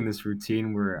stuck in this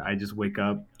routine where I just wake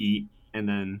up, eat, and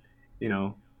then you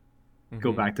know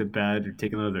go Mhm. back to bed or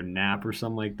take another nap or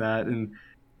something like that.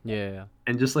 Yeah, yeah.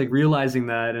 And just like realizing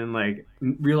that and like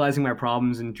realizing my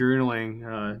problems and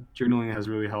journaling has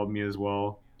really helped me as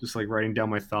well. Just like writing down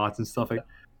my thoughts and stuff like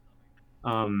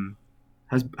um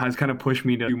has kind of pushed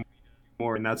me to do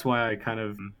more, and that's why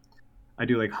I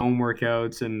do like home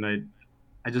workouts, and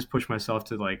I just push myself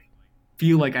to like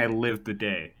feel like I lived the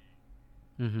day.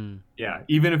 Mhm. Yeah,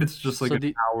 even if it's just like So an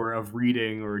the hour of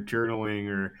reading or journaling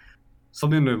or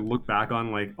something to look back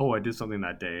on, like, oh, I did something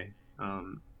that day.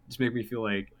 Just make me feel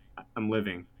like I'm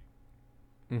living.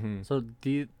 Mhm. so do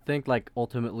you think like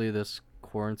ultimately this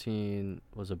quarantine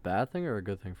was a bad thing or a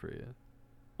good thing for you?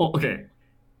 Oh, okay,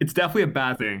 it's definitely a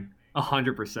bad thing,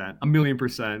 100%, a million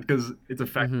percent, because it's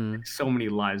affected like Mhm. so many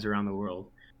lives around the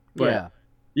world. But Yeah.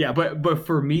 yeah, but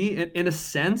for me, in a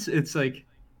sense, it's like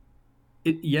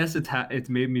yes, it's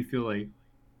made me feel like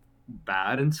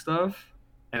bad and stuff,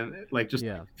 and like just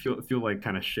Yeah. feel like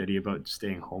kind of shitty about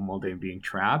staying home all day and being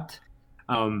trapped.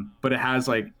 But it has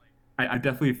like I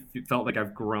definitely felt like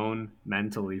I've grown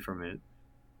mentally from it.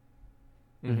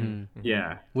 Mhm. Mhm. Mhm.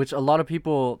 Yeah. Which a lot of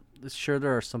people, sure,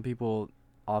 there are some people,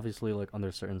 obviously, like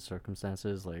under certain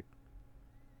circumstances, like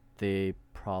they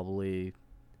probably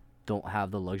don't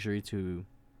have the luxury to,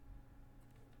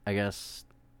 I guess,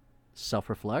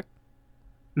 self-reflect.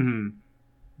 Hmm.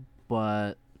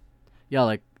 But yeah,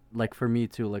 like for me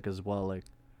too, like as well, like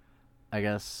I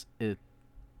guess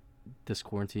this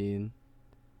quarantine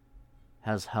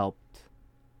has helped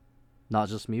not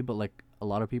just me, but like a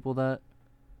lot of people that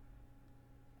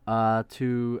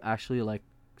to actually like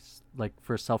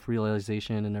for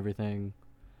self-realization and everything,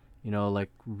 like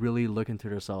really look into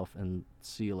themselves and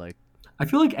see like I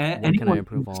feel like what can I anyone can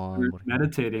improve on, start what can I.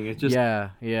 meditating.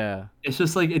 Yeah, yeah. It's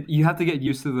just like you have to get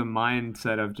used to the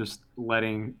mindset of just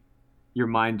letting your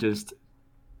mind just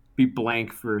be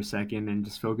blank for a second and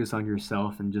just focus on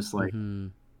yourself and just like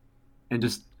Mhm. and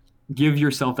just give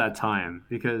yourself that time,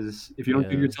 because if you don't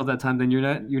give Yeah. yourself that time, then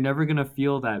you're never going to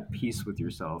feel that peace with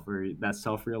yourself or that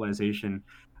self-realization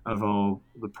of all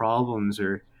the problems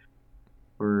or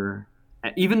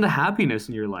even the happiness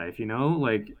in your life,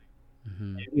 like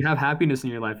Mhm. if you have happiness in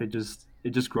your life, it just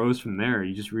grows from there.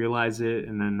 You just realize it,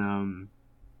 and then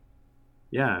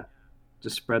yeah,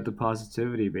 just spread the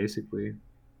positivity basically.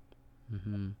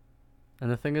 Mhm.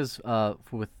 And the thing is,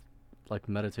 with like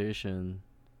meditation,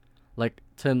 like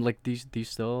Tim, like do you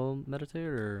still meditate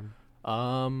or?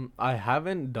 I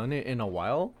haven't done it in a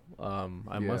while.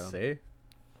 I must Yeah. say.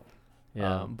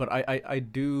 Yeah. But I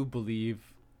do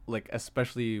believe, like,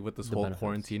 especially with this The whole benefits.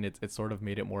 quarantine, it's sort of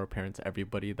made it more apparent to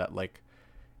everybody that, like,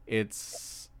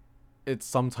 it's it's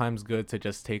sometimes good to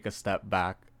just take a step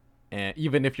back, and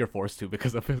even if you're forced to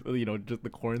because of just the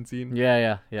quarantine. Yeah, yeah,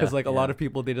 yeah. Because, like, a lot yeah. of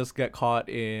people, they just get caught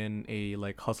in a,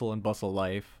 like, hustle and bustle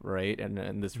life, right?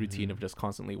 And this routine Mhm. of just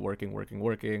constantly working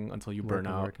until you burn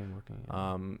out. Working.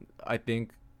 Yeah. I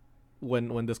think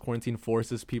when this quarantine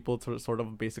forces people to sort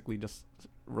of basically just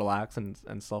relax and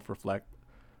self-reflect,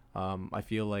 I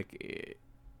feel like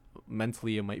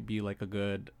mentally it might be like a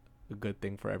good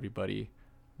thing for everybody,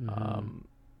 Mhm.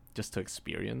 just to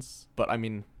experience. But I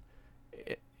mean,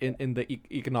 in the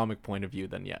economic point of view,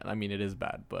 then yeah, I mean, it is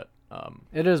bad, but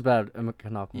It is bad.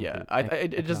 yeah,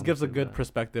 it just gives a good bad.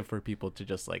 perspective for people to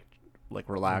just like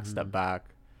relax, step Mhm. back,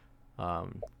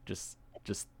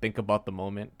 just think about the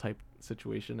moment type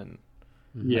situation, and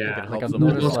I think Yeah, it like helps I've them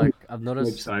a there's whole noticed, also lot. the like I've flip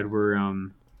noticed. side where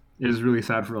it is really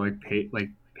sad for like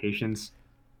patients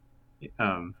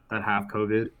that have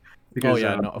COVID Oh because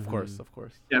yeah, no, of course, Mhm. of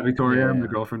course. yeah, Victoria, my Yeah.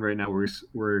 girlfriend right now works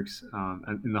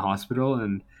in the hospital,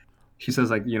 and she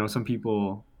says like some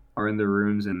people are in their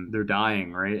rooms and they're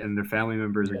dying, right, and their family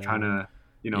members are trying Yeah. to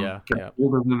Yeah, get yeah.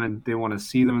 hold of them and they want to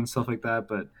see them and stuff like that,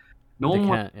 but no They one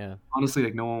wants can't. Yeah. honestly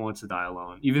like no one wants to die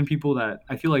alone. Even people that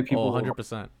I feel like Oh, people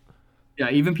 100%. yeah,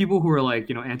 even people who are like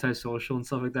antisocial and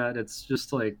stuff like that. It's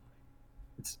just like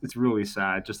it's really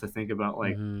sad just to think about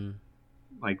Mhm.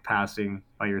 like passing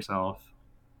by yourself.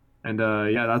 And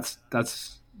yeah,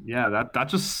 that's yeah, that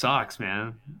just sucks,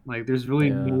 man. Like there's really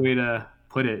no Yeah. way to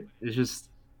put it. It's just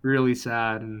really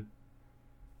sad and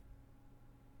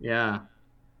yeah.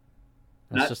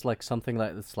 It's That just like something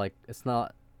that it's like it's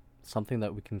not something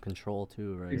that we can control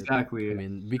too, right? I exactly.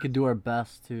 mean, we could do our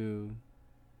best to,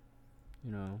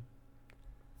 you know,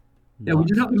 Yeah, we not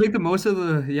just have to make the most of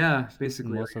the yeah,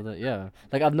 basically. most of the yeah.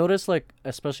 Like I've noticed, like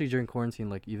especially during quarantine,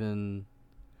 like even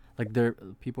like there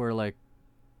people are like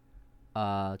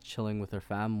chilling with their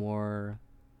fam more,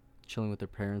 chilling with their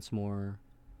parents more.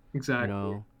 You Exactly.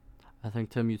 know, I think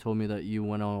Tim, you told me that you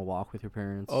went on a walk with your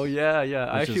parents, Oh yeah, yeah.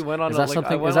 I which actually is went on is that I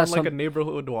something? went on like a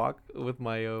neighborhood walk with Is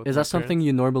my that something parents.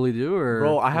 you normally do,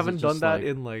 Bro, or I is it haven't done just that like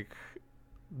in like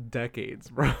decades,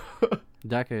 bro.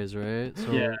 decades, right?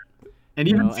 Yeah. So And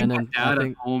even seeing and my then I dad at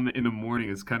think, home in the morning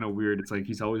is kind of weird. It's like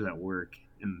he's always at work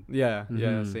and Yeah,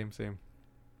 yeah, mm-hmm. same.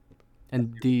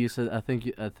 And D, you said I think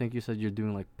you said you're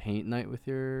doing like paint night with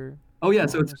your oh yeah,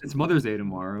 so mom or it's something. Mother's Day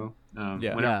tomorrow. Yeah.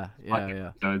 Whenever Yeah, this yeah, podcast yeah.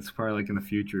 comes out, it's probably like in the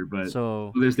future, but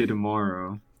So Mother's Day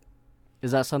tomorrow.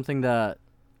 is that something that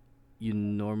you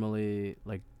normally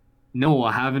like No,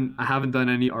 I haven't done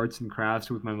any arts and crafts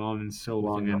with my mom in so with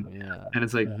your long, mom? Yeah. and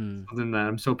it's like Mhm. something that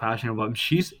I'm so passionate about. And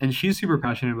she's super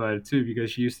passionate about it too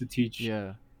because she used to teach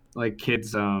Yeah. like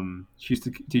kids. She used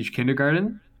to teach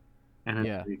kindergarten, and it's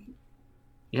Yeah. like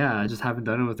yeah, I just haven't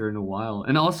done it with her in a while.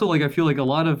 And also like I feel like a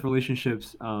lot of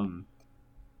relationships.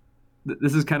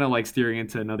 This is kind of like steering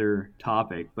into another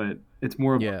topic, but it's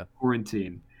more about Yeah.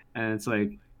 quarantine, and it's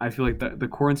like I feel like the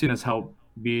quarantine has helped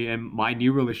me and my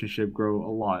new relationship grow a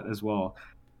lot as well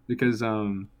because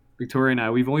Victoria and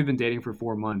I we've only been dating for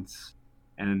 4 months,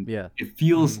 and Yeah.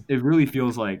 Mhm. it really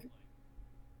feels like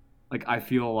I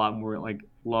feel a lot more like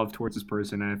love towards this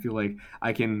person, and I feel like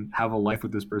I can have a life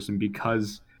with this person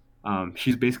because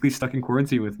she's basically stuck in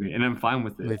quarantine with me, and I'm fine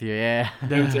with it. With you, yeah. You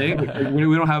know what I'm saying?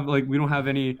 Like, we don't have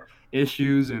any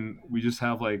issues, and we just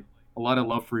have like a lot of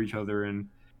love for each other, and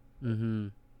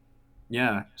Mhm.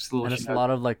 yeah, just a little And it's a shout. lot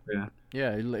of like Yeah,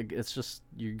 yeah, like it's just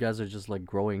you guys are just like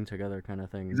growing together kind of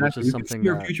thing, which exactly. is We can something see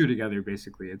our that future together.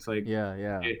 Basically, it's like yeah.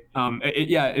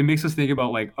 yeah, it makes us think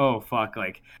about like, oh fuck,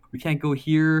 like we can't go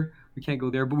here, we can't go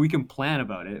there, but we can plan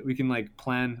about it. We can like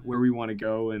plan where we want to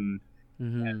go and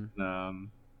Mhm.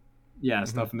 yeah, Mhm.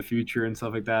 stuff in the future and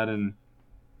stuff like that, and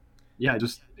yeah, it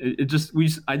just we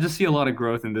just, I just see a lot of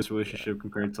growth in this Yeah. relationship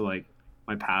compared to like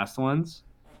my past ones.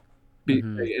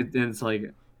 Mhm. It's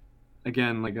like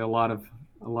again like a lot of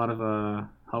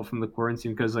help from the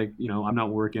quarantine because like I'm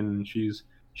not working and she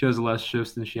has less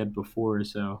shifts than she had before,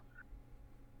 so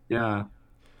yeah.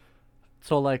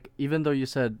 So like even though you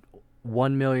said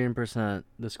 1,000,000%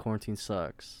 this quarantine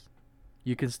sucks,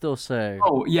 you can still say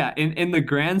Oh yeah, in the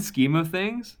grand scheme of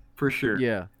things, for sure,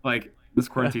 yeah. like this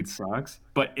quarantine sucks,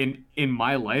 but in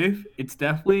my life it's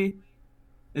definitely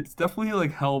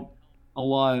like helped a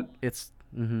lot It's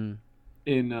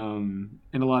in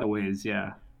a lot of ways,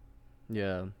 yeah.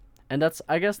 yeah. And that's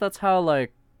I guess that's how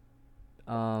like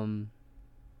um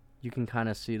you can kind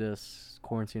of see this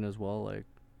quarantine as well. Like,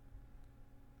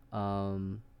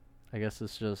 I guess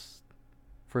it's just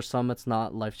for some it's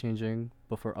not life changing,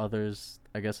 but for others,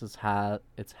 I guess it's had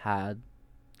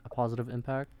a positive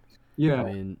impact. I Yeah,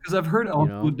 mean, because I've heard you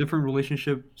also know, different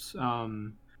relationships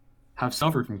have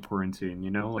suffered from quarantine.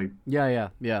 You know, yeah, yeah,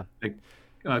 yeah, like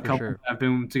for couples sure. have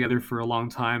been together for a long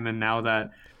time, and now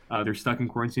that they're stuck in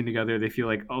quarantine together, they feel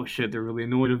like, oh shit, they're really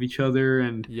annoyed of each other,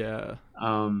 and Yeah.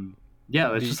 um,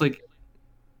 yeah, it's The just like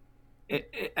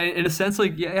in a sense,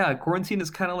 like yeah, quarantine is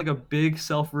kind of like a big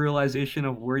self realization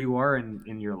of where you are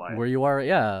in your life. Where you are,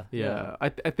 yeah, yeah. Yeah,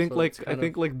 I think So it's like I kind of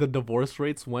think like the divorce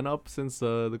rates went up since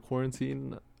the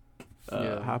quarantine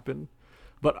yeah, happened.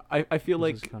 But I feel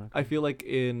which is like kind of I cool. feel like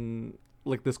in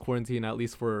like this quarantine, at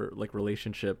least for like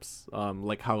relationships,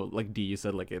 like how like D you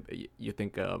said, like you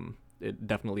think it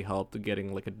definitely helped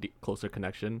getting like a closer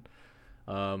connection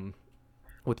um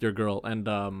with your girl. And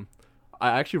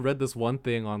I actually read this one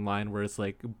thing online where it's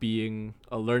like being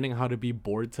learning how to be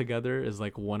bored together is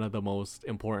like one of the most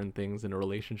important things in a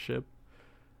relationship.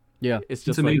 Yeah, It's It's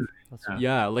just like, amazing. that's Yeah.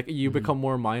 yeah, like you mm-hmm. become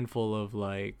more mindful of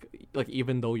like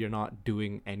even though you're not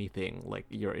doing anything, like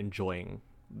you're enjoying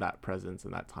that presence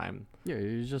and that time. Yeah.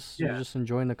 You're Yeah. just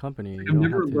enjoying the company. Like You I've don't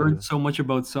never have learned to. so much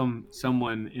about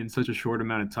someone in such a short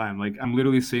amount of time. Like I'm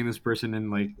literally seeing this person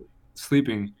and like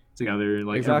sleeping together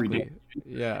like every day.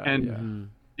 Exactly. Yeah, And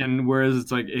yeah. Mm-hmm. whereas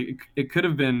it's like it could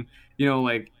have been, you know,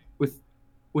 like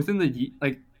within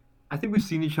like I think we've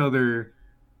seen each other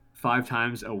 5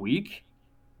 times a week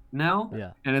now,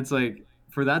 Yeah. and it's like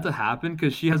for that to happen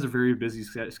because she has a very busy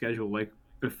schedule. Like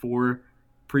before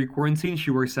pre-quarantine,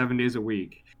 she works 7 days a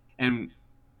week, and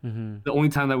Mm-hmm. the only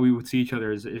time that we would see each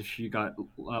other is if she got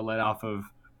let off of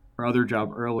her other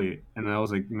job early, and that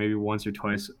was like maybe once or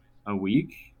twice a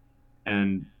week,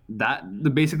 and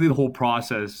basically the whole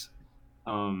process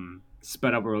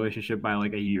sped up a relationship by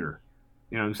like a year.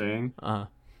 You know what I'm saying? Uh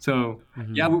So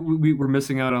yeah, Mm-hmm. we're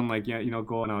missing out on like, yeah, you know,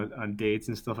 going on dates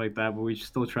and stuff like that, but we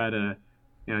still try to,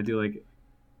 you know, do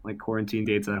like quarantine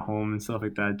dates at home and stuff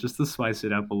like that just to spice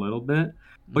it up a little bit.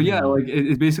 But yeah, Mm-hmm. like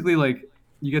it's basically like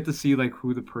you get to see like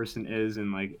who the person is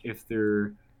and like if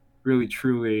they're really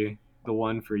truly the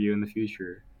one for you in the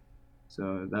future.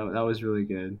 So that was really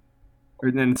good. Or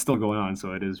then it's still going on,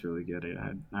 so it is really good.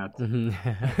 I have to. Mm-hmm.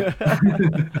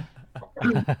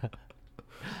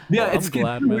 Yeah, well, I'm it's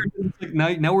glad, weird. man. It's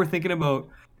like now we're thinking about,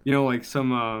 you know, like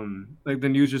some like the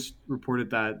news just reported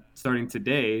that starting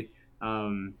today,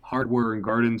 hardware and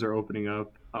gardens are opening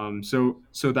up. So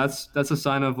that's a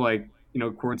sign of like, you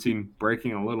know, quarantine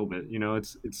breaking a little bit. You know, Yeah.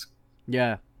 it's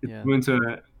Yeah. going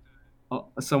to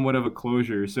a somewhat of a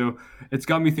closure. So it's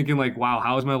got me thinking like, wow,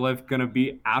 how is my life gonna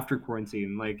be after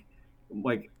quarantine? Like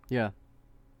Yeah.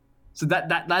 so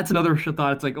that's another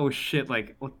thought. It's like, oh shit,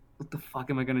 like what the fuck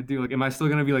am I gonna do? Like, am I still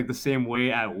gonna be like the same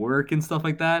way at work and stuff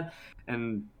like that?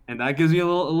 And that gives me a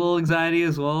little anxiety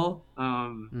as well.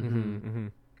 Mm-hmm. Mhm.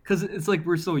 Mhm. Because it's like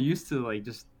we're so used to like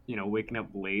just, you know, waking up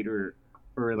late or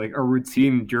like a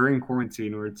routine during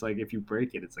quarantine where it's like if you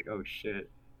break it, it's like, oh shit,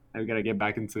 I gotta get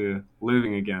back into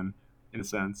living again, in a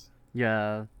sense.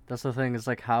 Yeah. That's the thing. It's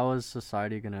like, how is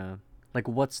society gonna, like,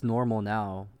 what's normal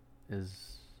now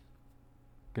is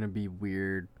gonna be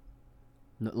weird.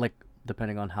 Like,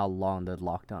 depending on how long the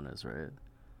lockdown is, right?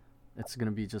 It's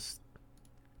gonna be just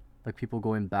like people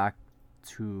going back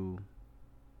to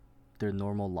their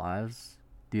normal lives.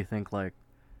 Do you think like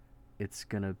it's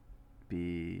gonna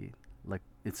be like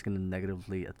it's gonna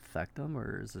negatively affect them,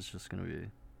 or is this just gonna be,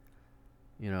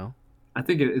 you know? I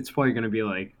think it's probably gonna be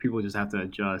like people just have to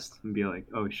adjust and be like,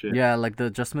 oh shit. Yeah, like the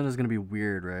adjustment is gonna be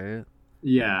weird, right?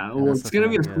 Yeah, And well, that's it's the gonna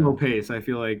be a thing. slow Yeah, pace. I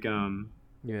feel like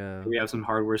yeah. we have some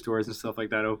hardware stores and stuff like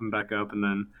that open back up, and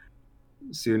then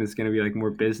soon it's gonna be like more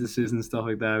businesses and stuff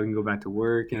like that. We can go back to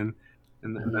work, and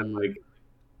then Hmm. like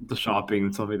the shopping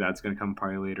and stuff like that's gonna come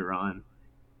probably later on.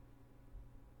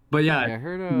 But yeah, Yeah, it's I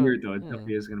heard. weird though. It Yeah,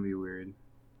 definitely is gonna be weird.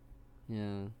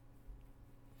 yeah.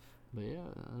 But yeah,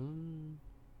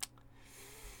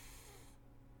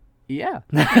 yeah.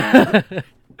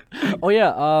 Oh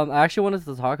yeah. I actually wanted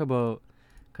to talk about,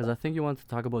 because I think you wanted to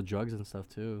talk about drugs and stuff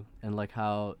too, and like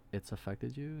how it's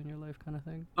affected you in your life, kind of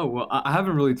thing. Oh well, I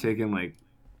haven't really taken like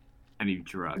any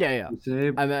drugs Yeah, yeah. per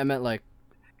se. I meant like,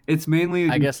 It's mainly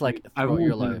I just guess like like throughout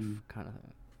your life, done kind of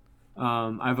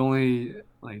thing. I've only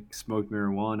like smoked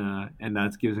marijuana, and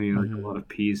that gives me like a Mhm. lot of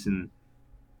peace and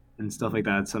stuff like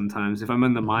that sometimes if I'm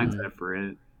in the Mhm. mindset for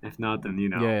it. If not, then you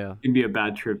know, Yeah, yeah. it can be a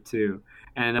bad trip too.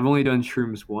 And I've only done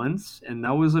shrooms once, and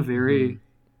that was a Mhm. very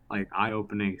like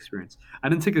eye-opening experience. I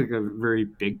didn't take like a very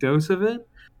big dose of it,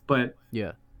 but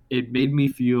Yeah. it made me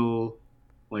feel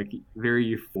like very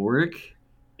euphoric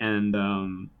and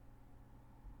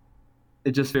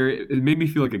it made me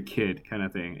feel like a kid kind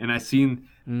of thing. And I seen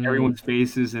Mm. everyone's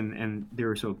faces, and they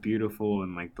were so beautiful,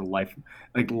 and like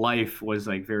life was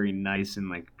like very nice and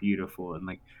like beautiful, and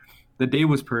like the day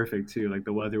was perfect too. Like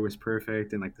the weather was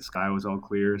perfect, and like the sky was all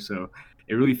clear. So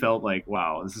it really felt like,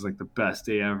 wow, this is like the best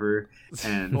day ever.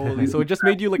 And Holy, so it just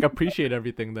made you like appreciate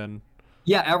everything then.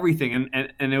 yeah, everything,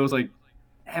 and it was like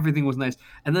everything was nice.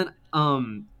 And then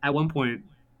at one point,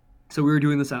 so we were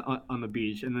doing this on the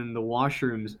beach, and then the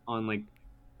washrooms on like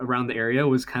around the area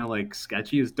was kind of like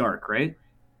sketchy. It's dark, right?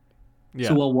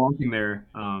 So Yeah. while walking there,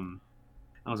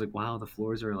 I was like, wow, the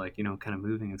floors are like, kind of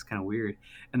moving. It's kind of weird.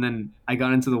 And then I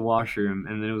got into the washroom,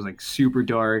 and then it was like super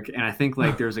dark. And I think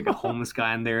like there's like a homeless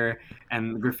guy in there,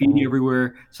 and graffiti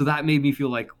everywhere. So that made me feel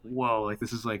like, whoa, like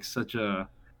this is like such a,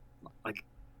 like,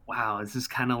 wow, this is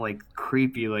kind of like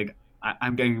creepy. Like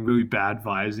I'm getting really bad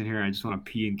vibes in here. I just want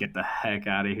to pee and get the heck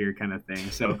out of here, kind of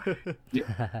thing. So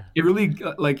it really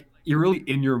like you're really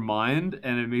in your mind,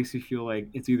 and it makes you feel like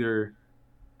it's either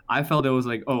I felt it was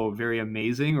like, oh, very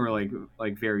amazing, or like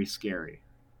very scary.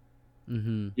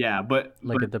 Mm-hmm. Yeah,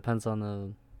 Like but it depends on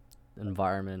the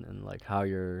environment and like how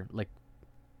you're like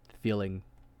feeling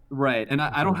right, and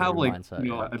in I don't terms of have your like mindset.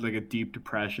 Yeah. like a deep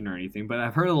depression or anything, but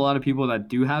I've heard a lot of people that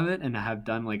do have it and have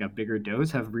done like a bigger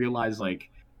dose have realized like,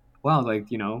 wow, like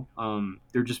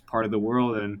they're just part of the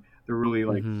world, and they're really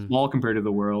like Mm-hmm. small compared to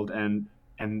the world, and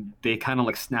they kind of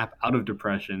like snap out of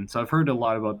depression. So I've heard a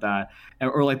lot about that.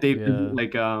 Or like Yeah. they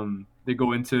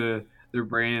go into their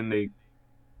brain, and they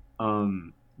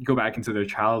um, go back into their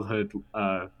childhood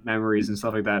memories and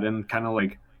stuff like that, and kind of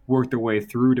like work their way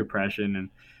through depression. And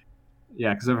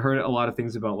yeah, because I've heard a lot of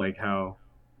things about like how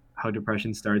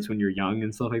depression starts when you're young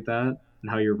and stuff like that,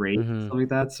 and how you're raised and Mm-hmm. stuff like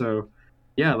that. So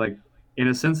yeah, like in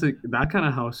a sense, that kind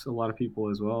of helps a lot of people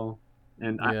as well.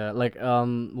 And I Yeah. Like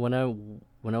when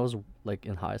I was like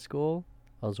in high school,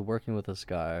 I was working with this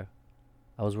guy.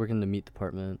 I was working in the meat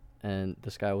department, and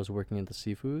this guy was working in the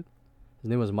seafood. His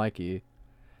name was Mikey,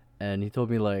 and he told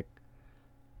me like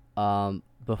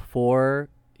before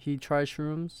he tried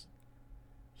shrooms,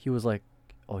 he was like,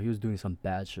 oh, he was doing some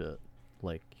bad shit.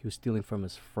 Like he was stealing from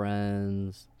his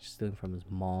friends, stealing from his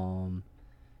mom.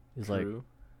 He's like True.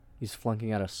 he's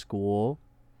flunking out of school.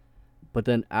 But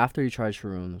then after he tried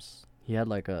shrooms, he had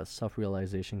like a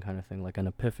self-realization kind of thing, like an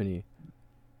epiphany.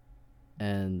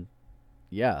 And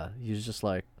yeah, he's just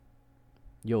like,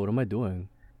 yo, what am I doing?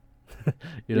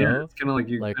 you yeah, know? it's kind of like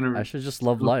you Like kind I of should just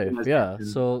love life. Yeah.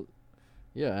 realization. So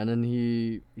yeah, and then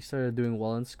he started doing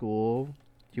well in school.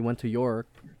 He went to York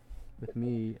with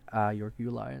me, York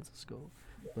U Lions. Let's go.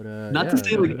 But Not to yeah,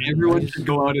 say like now everyone he's should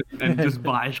go out and just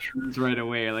buy shrooms right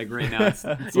away. Like right now,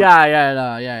 it's like yeah, yeah,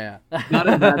 no, yeah, not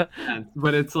in that yeah. sense,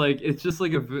 but it's just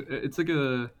like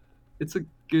it's a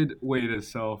good way to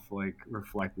self like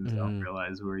reflect and self hmm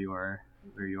realize where you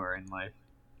are in life.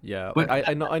 Yeah, like But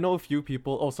I know a few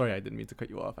people. Oh, sorry, I didn't mean to cut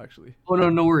you off actually. oh no,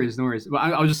 no worries, no worries. But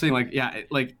I was just saying like yeah,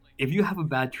 like if you have a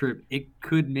bad trip, it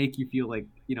could make you feel like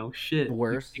shit. Like,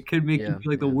 Worse. it could make you Yeah,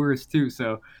 feel like the yeah. worst too.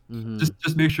 So hmm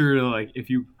just make sure to like if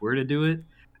you were to do it,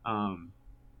 um,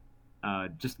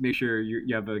 just make sure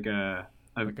you have like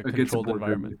Like a a good controlled support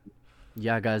group. environment.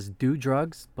 Yeah, guys, do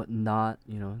drugs, but not,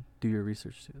 do your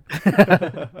research too.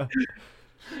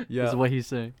 This is Yeah, what he's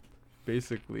saying.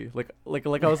 basically. Like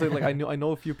I was saying, like I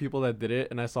know a few people that did it,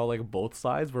 and I saw like both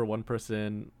sides where one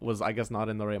person was, I guess, not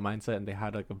in the right mindset, and they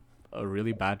had like a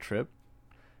really bad trip,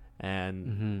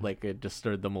 and hmm like it just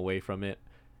stirred them away from it.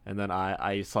 And then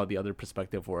I saw the other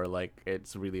perspective where like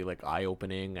it's really like eye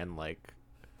opening and like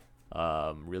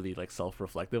really like self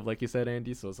reflective, like you said,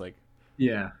 Andy. So it's like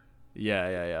Yeah.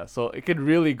 yeah. So it could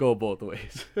really go both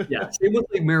ways. Yeah, same with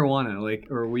like marijuana, like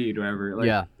or weed, or whatever. Like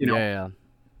Yeah, yeah, yeah.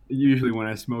 usually when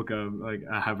I smoke, like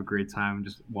I have a great time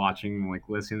just watching, like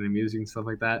listening to music and stuff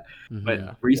like that. But hmm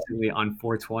Yeah. recently on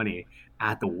 420, I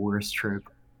had the worst trip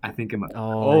I think in my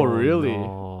Oh Oh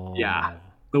really? yeah, no.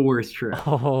 the worst trip.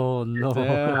 Oh no.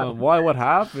 Damn. Why? What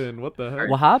happened? What the All heck? right,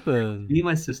 What happened? me and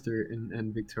my sister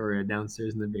and Victoria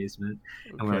downstairs in the basement,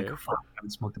 and we're like, Okay. fuck, I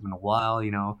haven't smoked up in a while,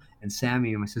 And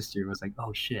Sammy and my sister was like,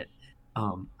 oh shit,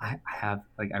 I have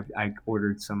like I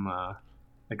ordered some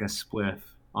like a spliff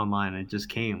online. And it just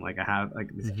came. Like I have like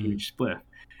this hmm huge spliff,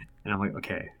 and I'm like,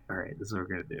 okay, all right, this is what we're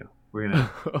gonna do. We're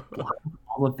gonna block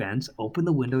all the vents, open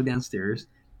the window downstairs.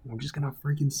 And we're just gonna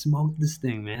freaking smoke this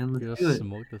thing, man. Let's You do just it.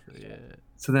 smoked the thing. Yeah.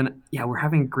 So then, yeah, we're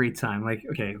having a great time. Like,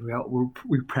 okay,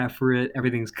 we prep for it.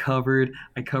 Everything's covered.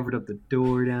 I covered up the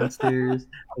door downstairs.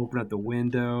 I opened up the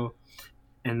window,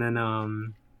 and then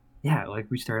yeah, like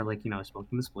we started like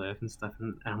smoking the spliff and stuff,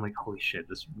 and I'm like, holy shit,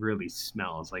 this really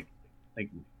smells like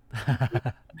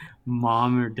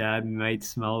mom or dad might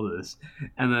smell this,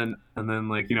 and then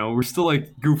like we're still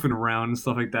like goofing around and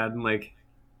stuff like that, and like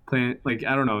playing like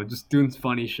I don't know, just doing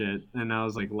funny shit, and I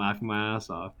was like laughing my ass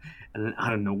off, and then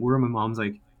out of nowhere, my mom's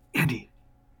like, Andy,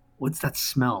 what's that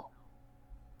smell?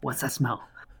 What's that smell?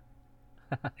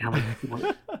 And I'm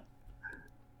like,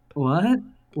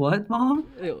 what, mom?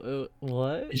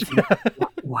 What? And she's like,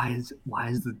 why is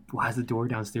the door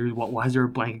downstairs? Why is there a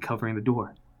blanket covering the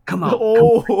door? Come out.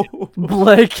 Oh,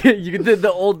 Blanket. You did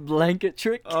the old blanket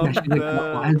trick. Oh, And she's like,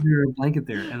 why is man. there a blanket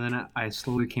there? And then I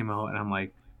slowly came out and I'm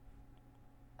like,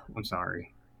 I'm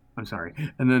sorry.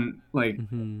 And then like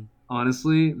Mhm.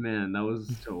 honestly, man, that was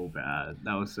so bad.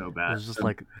 That was so It bad. was just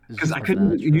like it's Because just I a couldn't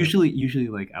bad trip. usually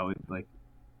like I would like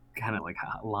kind of like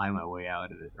lie my way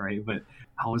out of it, right? But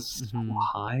I was so Mhm.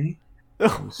 high. I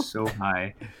was so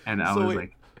high, and I So was wait,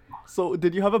 like, so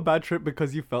did you have a bad trip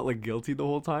because you felt like guilty the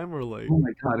whole time, or like? oh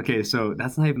my god. Okay, so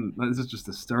that's not even. This is just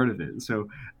the start of it. So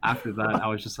after that, I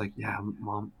was just like, yeah,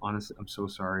 mom. Honestly, I'm so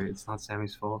sorry. It's not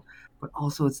Sammy's fault, but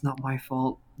also it's not my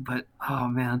fault. But oh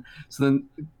man. So then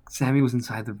Sammy was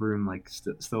inside the room, like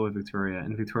still with Victoria,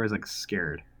 and Victoria's like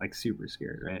scared, like super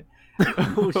scared, right?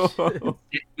 Oh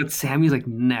shit. But Sammy's like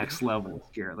next level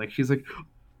scared. Like she's like,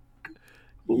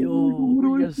 Yo, what do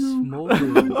you I guys do?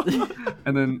 smoking.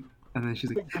 And then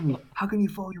she's like, Sammy, how can you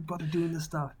follow your brother doing this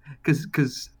stuff?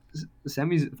 Because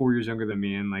Sammy's 4 years younger than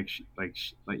me, and like my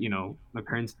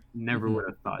parents never Mhm. would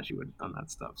have thought she would have done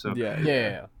that stuff. So Yeah,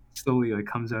 Yeah. slowly like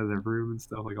comes out of the room and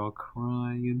stuff, like all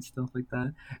crying and stuff like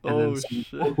that. And then Oh Sammy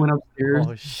shit. went upstairs. Oh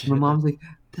My shit. mom's like,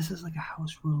 this is like a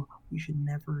house rule. You should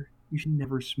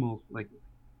never smoke, like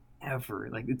ever.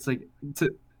 Like it's like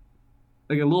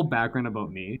like a little background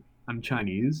about me. I'm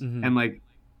Chinese, Mhm. and like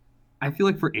I feel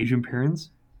like for Asian parents,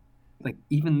 like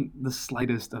even the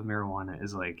slightest of marijuana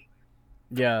is like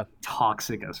Yeah.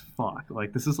 toxic as fuck.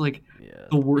 Like this is like Yeah.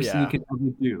 the worst thing you Yeah. can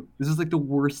ever do. This is like the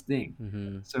worst thing.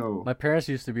 Mhm. So My parents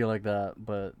used to be like that,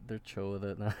 but they're chill with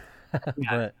it now.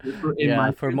 yeah, But in yeah,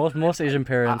 my for most Asian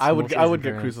parents, I most would Asian get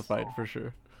parents, crucified for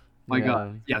sure. my yeah.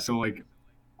 god, yeah. So like,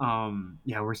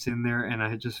 yeah, we're sitting there, and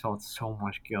I just felt so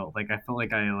much guilt. Like I felt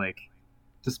like I like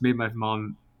just made my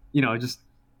mom, just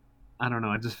I don't know.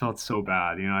 I just felt so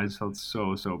bad. I just felt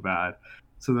so bad.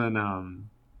 So then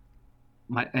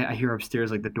I hear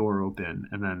upstairs like the door open,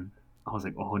 and then I was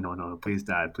like, oh no, please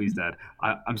dad,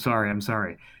 I'm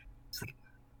sorry. It's like,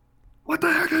 what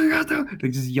the heck are you guys doing?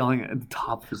 Like just yelling at the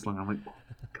top of his lung. I'm like, oh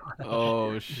my god.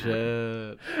 Oh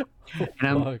shit. Oh,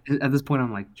 And fuck. at this point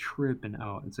I'm like tripping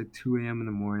out. It's like 2 a.m. in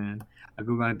the morning. I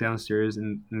go back downstairs,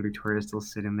 and Victoria's still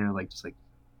sitting there like just like,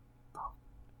 oh,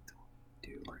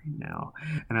 do right now.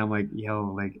 And I'm like, yo,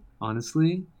 like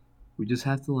honestly, we just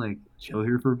have to like chill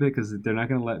here for a bit because they're not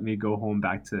gonna let me go home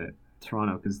back to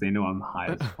Toronto because they know I'm high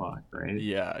as fuck, right?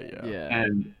 Yeah. Yeah.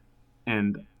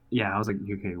 And yeah, I was like,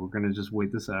 okay, we're gonna just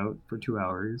wait this out for 2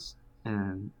 hours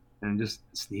and just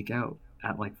sneak out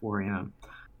at like 4 a.m.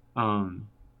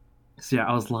 So yeah,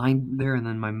 I was lying there, and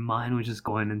then my mind was just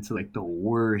going into like the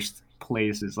worst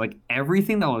places, like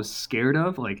everything that I was scared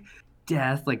of, like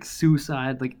death, like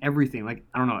suicide, like everything. Like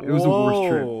I don't know, it was the worst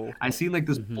trip. Whoa. I seen like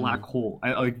this Mhm. black hole.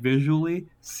 I like visually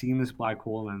seen this black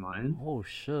hole in my mind. Oh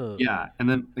shit. Yeah, and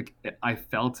then like I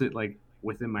felt it like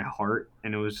within my heart,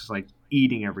 and it was just like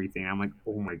eating everything. I'm like,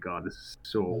 oh my god, this is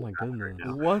so Oh my bad right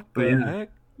goodness. now. What But the yeah, heck?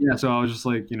 yeah. So I was just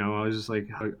like,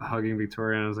 hugging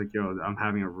Victoria, and I was like, yo, I'm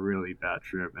having a really bad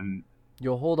trip, and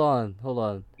Yo, hold on.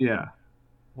 yeah.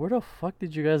 Where the fuck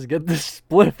did you guys get this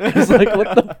spliff? Cause like,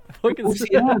 what the fuck is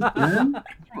OCS, man.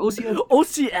 OCS.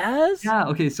 OCS? Yeah.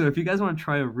 Okay. So if you guys want to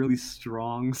try a really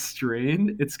strong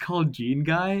strain, it's called Gene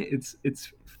Guy. It's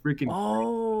freaking.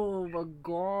 Oh my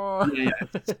god. Yeah,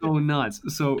 it's so nuts.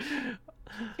 So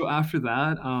after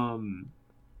that,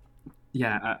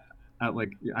 yeah, at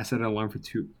like I set an alarm for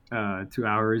 2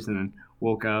 hours, and then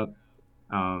woke up,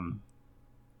 um,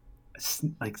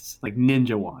 like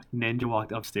ninja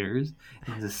walked upstairs.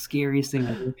 It was the scariest thing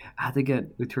ever. I had to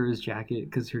get Victoria's jacket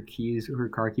because her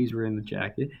car keys were in the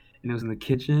jacket, and it was in the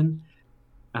kitchen.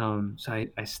 So I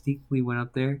sneakily went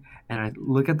up there, and I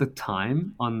look at the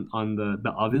time on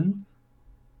the oven,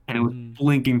 and it was Mhm.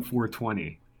 blinking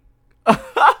 4:20.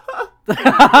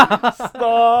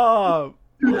 Stop.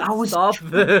 Dude, I was Stop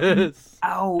this.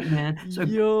 out, man. So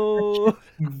Yo.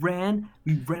 we ran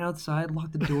outside,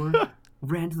 locked the door,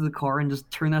 ran to the car, and just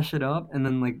turned that shit up, and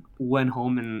then like went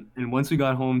home, and once we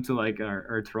got home to like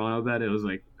our Toronto bed, it was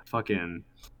like fucking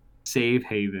safe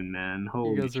haven, man. You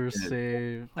Holy guys are shit.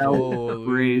 safe. That was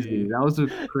crazy. Holy. That was the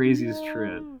craziest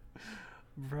trip.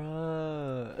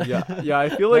 Bruh. Yeah. I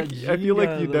feel like That you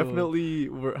Jenga, though. definitely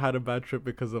had a bad trip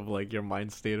because of like your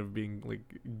mind state of being like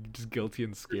just guilty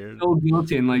and scared. So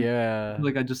guilty and like Yeah.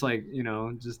 I just like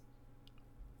just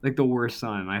like the worst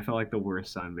son. I felt like the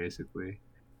worst son basically.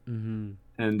 Mm-hmm.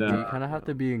 And You kind of have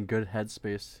to be in good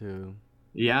headspace too.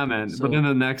 yeah, man. So, but then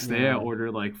the next day I yeah.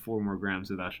 ordered like 4 more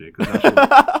grams of that shit because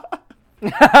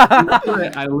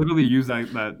I literally used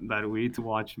that weed to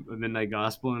watch Midnight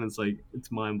Gospel, and it's like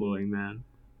it's mind blowing, man.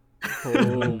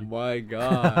 Oh my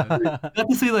god. Not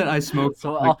to say that I smoke.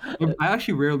 So, Like, I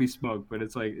actually rarely smoke, but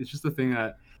it's like it's just a thing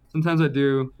that sometimes I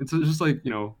do. It's just like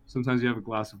sometimes you have a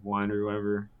glass of wine or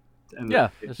whatever. And Yeah,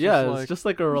 it's Yeah, just it's just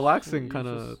like a relaxing you kind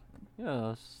of. just-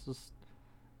 Yeah, it's just.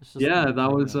 yeah, like,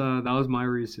 that was yeah, that was my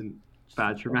recent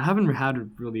bad trip. I haven't had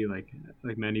really like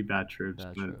many bad trips,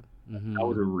 bad but trip. that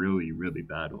was a really really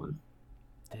bad one.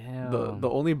 Damn. The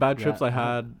only bad Yeah, trips I I don't-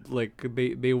 had, like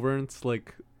they weren't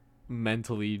like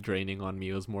mentally draining on me.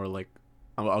 It was more like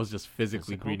I was just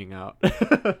physically Physical? greening out.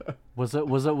 Was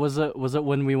it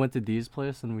when we went to Dee's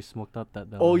place and we smoked up that?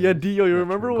 Oh yeah, Dio, you that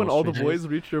remember turned when all the Ghost boys Rangers?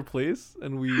 reached your place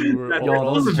and we were Yeah, Yo,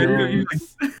 all those a video of you,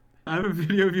 jokes. I have a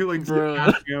video of you like Bro.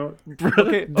 passing out. Bro,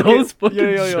 okay, those fucking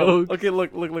yo. jokes. Okay,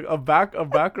 look, a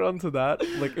background to that.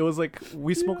 Like it was like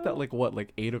we smoked at like what,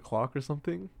 like 8 o'clock or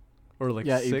something, or like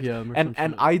Yeah, 8 6. p.m. or And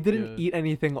some shit. I didn't Yeah. eat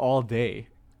anything all day,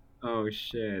 Oh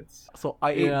shit. so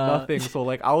I ate Yeah. nothing. So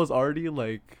like I was already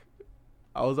like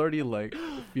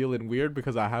feeling weird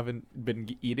because I haven't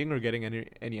been eating or getting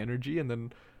any energy, and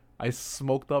then I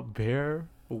smoked up bear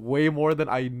way more than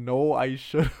I know I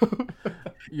should.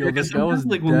 Yo, Yeah, this 'cause guy was sometimes,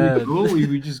 like when dead. we go,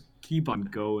 we just keep on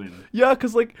going. Yeah,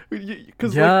 cause like like it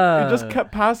just Yeah.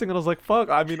 kept passing, and I was like, "Fuck!"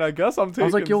 I mean, I guess I'm taking. I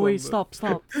was like, yo, wait, some,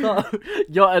 stop.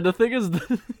 Yo, and the thing is,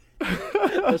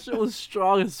 that shit was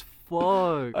strong as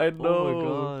fuck. I Oh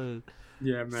know. my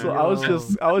Yeah, man. So I was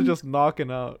Yo. just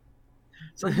knocking out.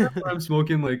 Sometimes when I'm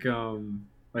smoking like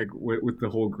with the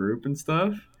whole group and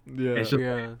stuff. Yeah. It's god. just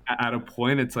Yeah. at a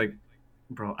point, it's like,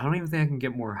 bro, I don't even think I can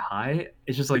get more high.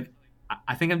 It's just like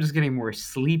I think I'm just getting more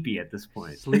sleepy at this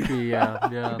point. Sleepy.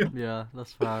 Yeah.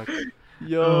 That's fact.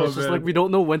 Yo, It's just man. like we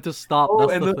don't know when to stop. Oh,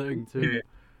 That's and the the- thing too.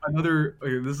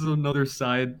 This is another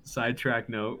sidetrack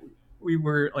note. We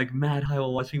were like mad high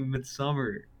while watching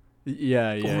Midsummer.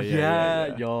 yeah.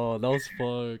 Yo, that was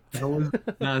fucked. That was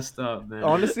messed up, man.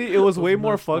 Honestly, it was way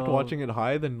more messed fucked up. watching it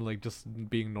high than like just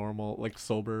being normal, like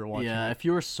sober watching. Yeah, it. if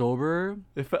you were sober,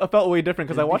 It felt way different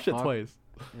because I It'd be watched it fucked. twice.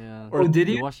 yeah. Oh, did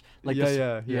you? watch like Yeah,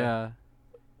 this, yeah.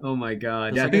 Oh my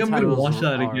god. The Yeah, I second think I'm time gonna was watch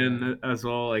that hard. again as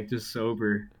well, like just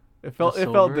sober. It felt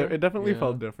sober? it definitely Yeah.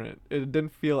 felt different. It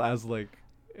didn't feel as like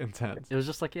intense. It was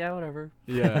just like, yeah, whatever.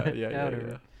 Yeah.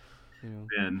 whatever. You know.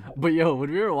 Man. But yo, when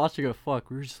we were watching it, we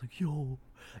were just like, yo,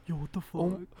 what the fuck?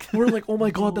 Oh, we're like, oh my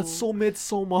god, that's Yo. so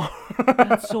Midsommar.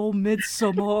 That's so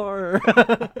Midsummer.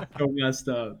 So messed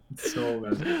up. So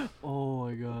messed up. Oh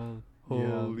my god.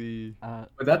 Holy. Yeah.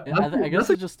 But that, Yeah, I guess that's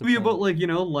it just a movie about depends.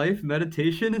 like life,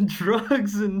 meditation, and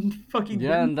drugs and fucking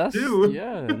Yeah, and that's do.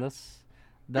 and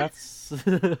that's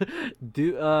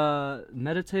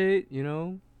meditate,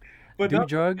 But do not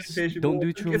drugs, meditation, don't but, do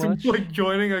like, too it's much. like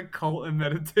joining a cult and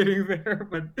meditating there,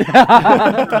 but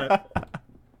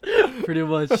Pretty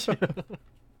much.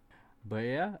 But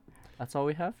yeah, that's all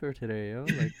we have for today, yo.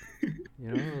 Like,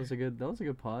 that was a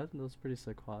good pod. That was a pretty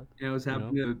sick pod. yeah, I was You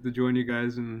happy to join you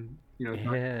guys and talk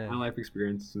Yeah. my life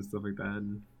experiences and stuff like that.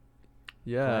 And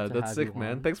Yeah, Glad to that's have sick, you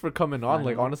man. on. Thanks for coming on.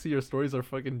 Like, Finally. honestly, your stories are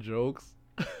fucking jokes.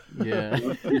 Yeah.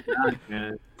 yeah,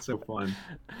 man, it's so fun.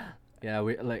 Yeah,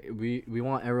 we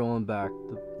want everyone back.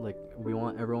 We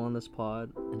want everyone on this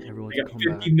pod and everyone to Like a come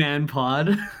back. 50-man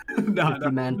pod. No,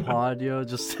 50-man pod, yo.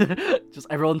 Just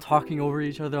everyone talking over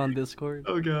each other on Discord.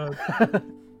 Oh god.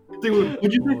 Dude,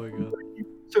 what'd you Oh think? my god.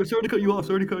 Sorry to cut you off.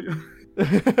 Sorry to cut you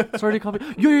off. Sorry to copy.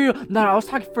 Yo. No, I was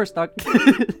talking first, dog.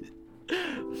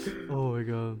 Oh my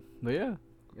god. But yeah.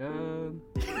 And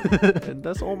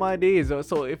that's all my days.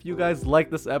 So if you guys like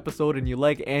this episode and you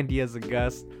like Andy as a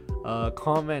guest,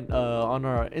 comment on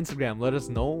our Instagram. Let us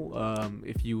know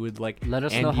if you would like Let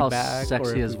us Andy know how back, or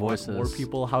sexy if his you want voice more is.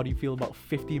 people. How do you feel about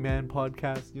 50-man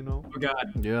podcast? Oh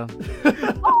god. Yeah.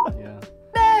 Yeah.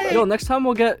 Yo, next time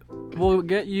we'll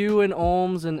get you and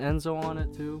Ohms and Enzo on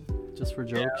it too, just for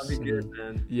Yeah, jokes. that'd be good, and-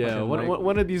 man. Yeah, Fucking, one, like,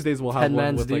 one of these days we'll have 10 one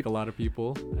mans with like deep. a lot of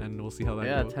people, and we'll see how that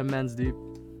Yeah, goes. 10 mans deep.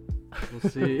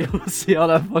 We'll see. We'll see how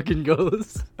that fucking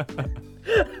goes.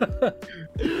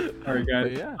 All right, guys.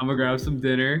 But yeah. I'm gonna grab some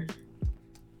dinner.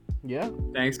 Yeah.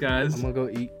 Thanks, guys. I'm gonna go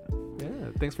eat. Yeah,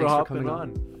 thanks for Thanks for hopping coming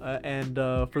on. And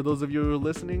for those of you who are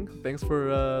listening, thanks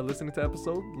for listening to the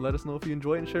episode. Let us know if you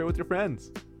enjoy it and share it with your friends.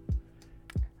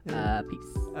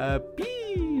 Peace.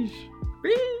 Peace.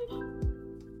 Peace.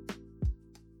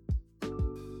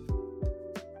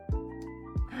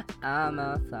 I'm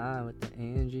outside with the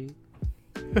Angie.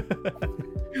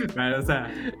 Right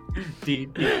outside.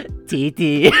 TT.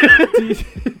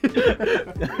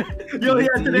 Yo, yeah,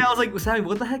 today I was like, Sammy,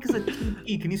 what the heck is a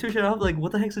TT? Can you search it up? Like,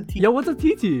 what the heck's a TT? Yo, what's a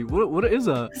TT? What is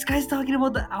that? This guy's talking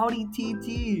about the Audi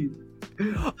TT.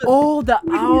 Oh, the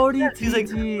Audi TT. He's like,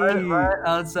 right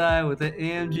outside with the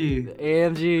AMG. The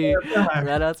AMG.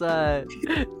 Right outside.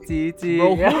 TT.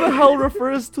 Bro, who the hell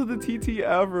refers to the TT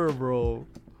ever, bro?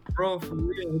 Bro, for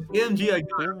real. AMG, I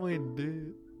got. Oh my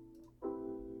dude.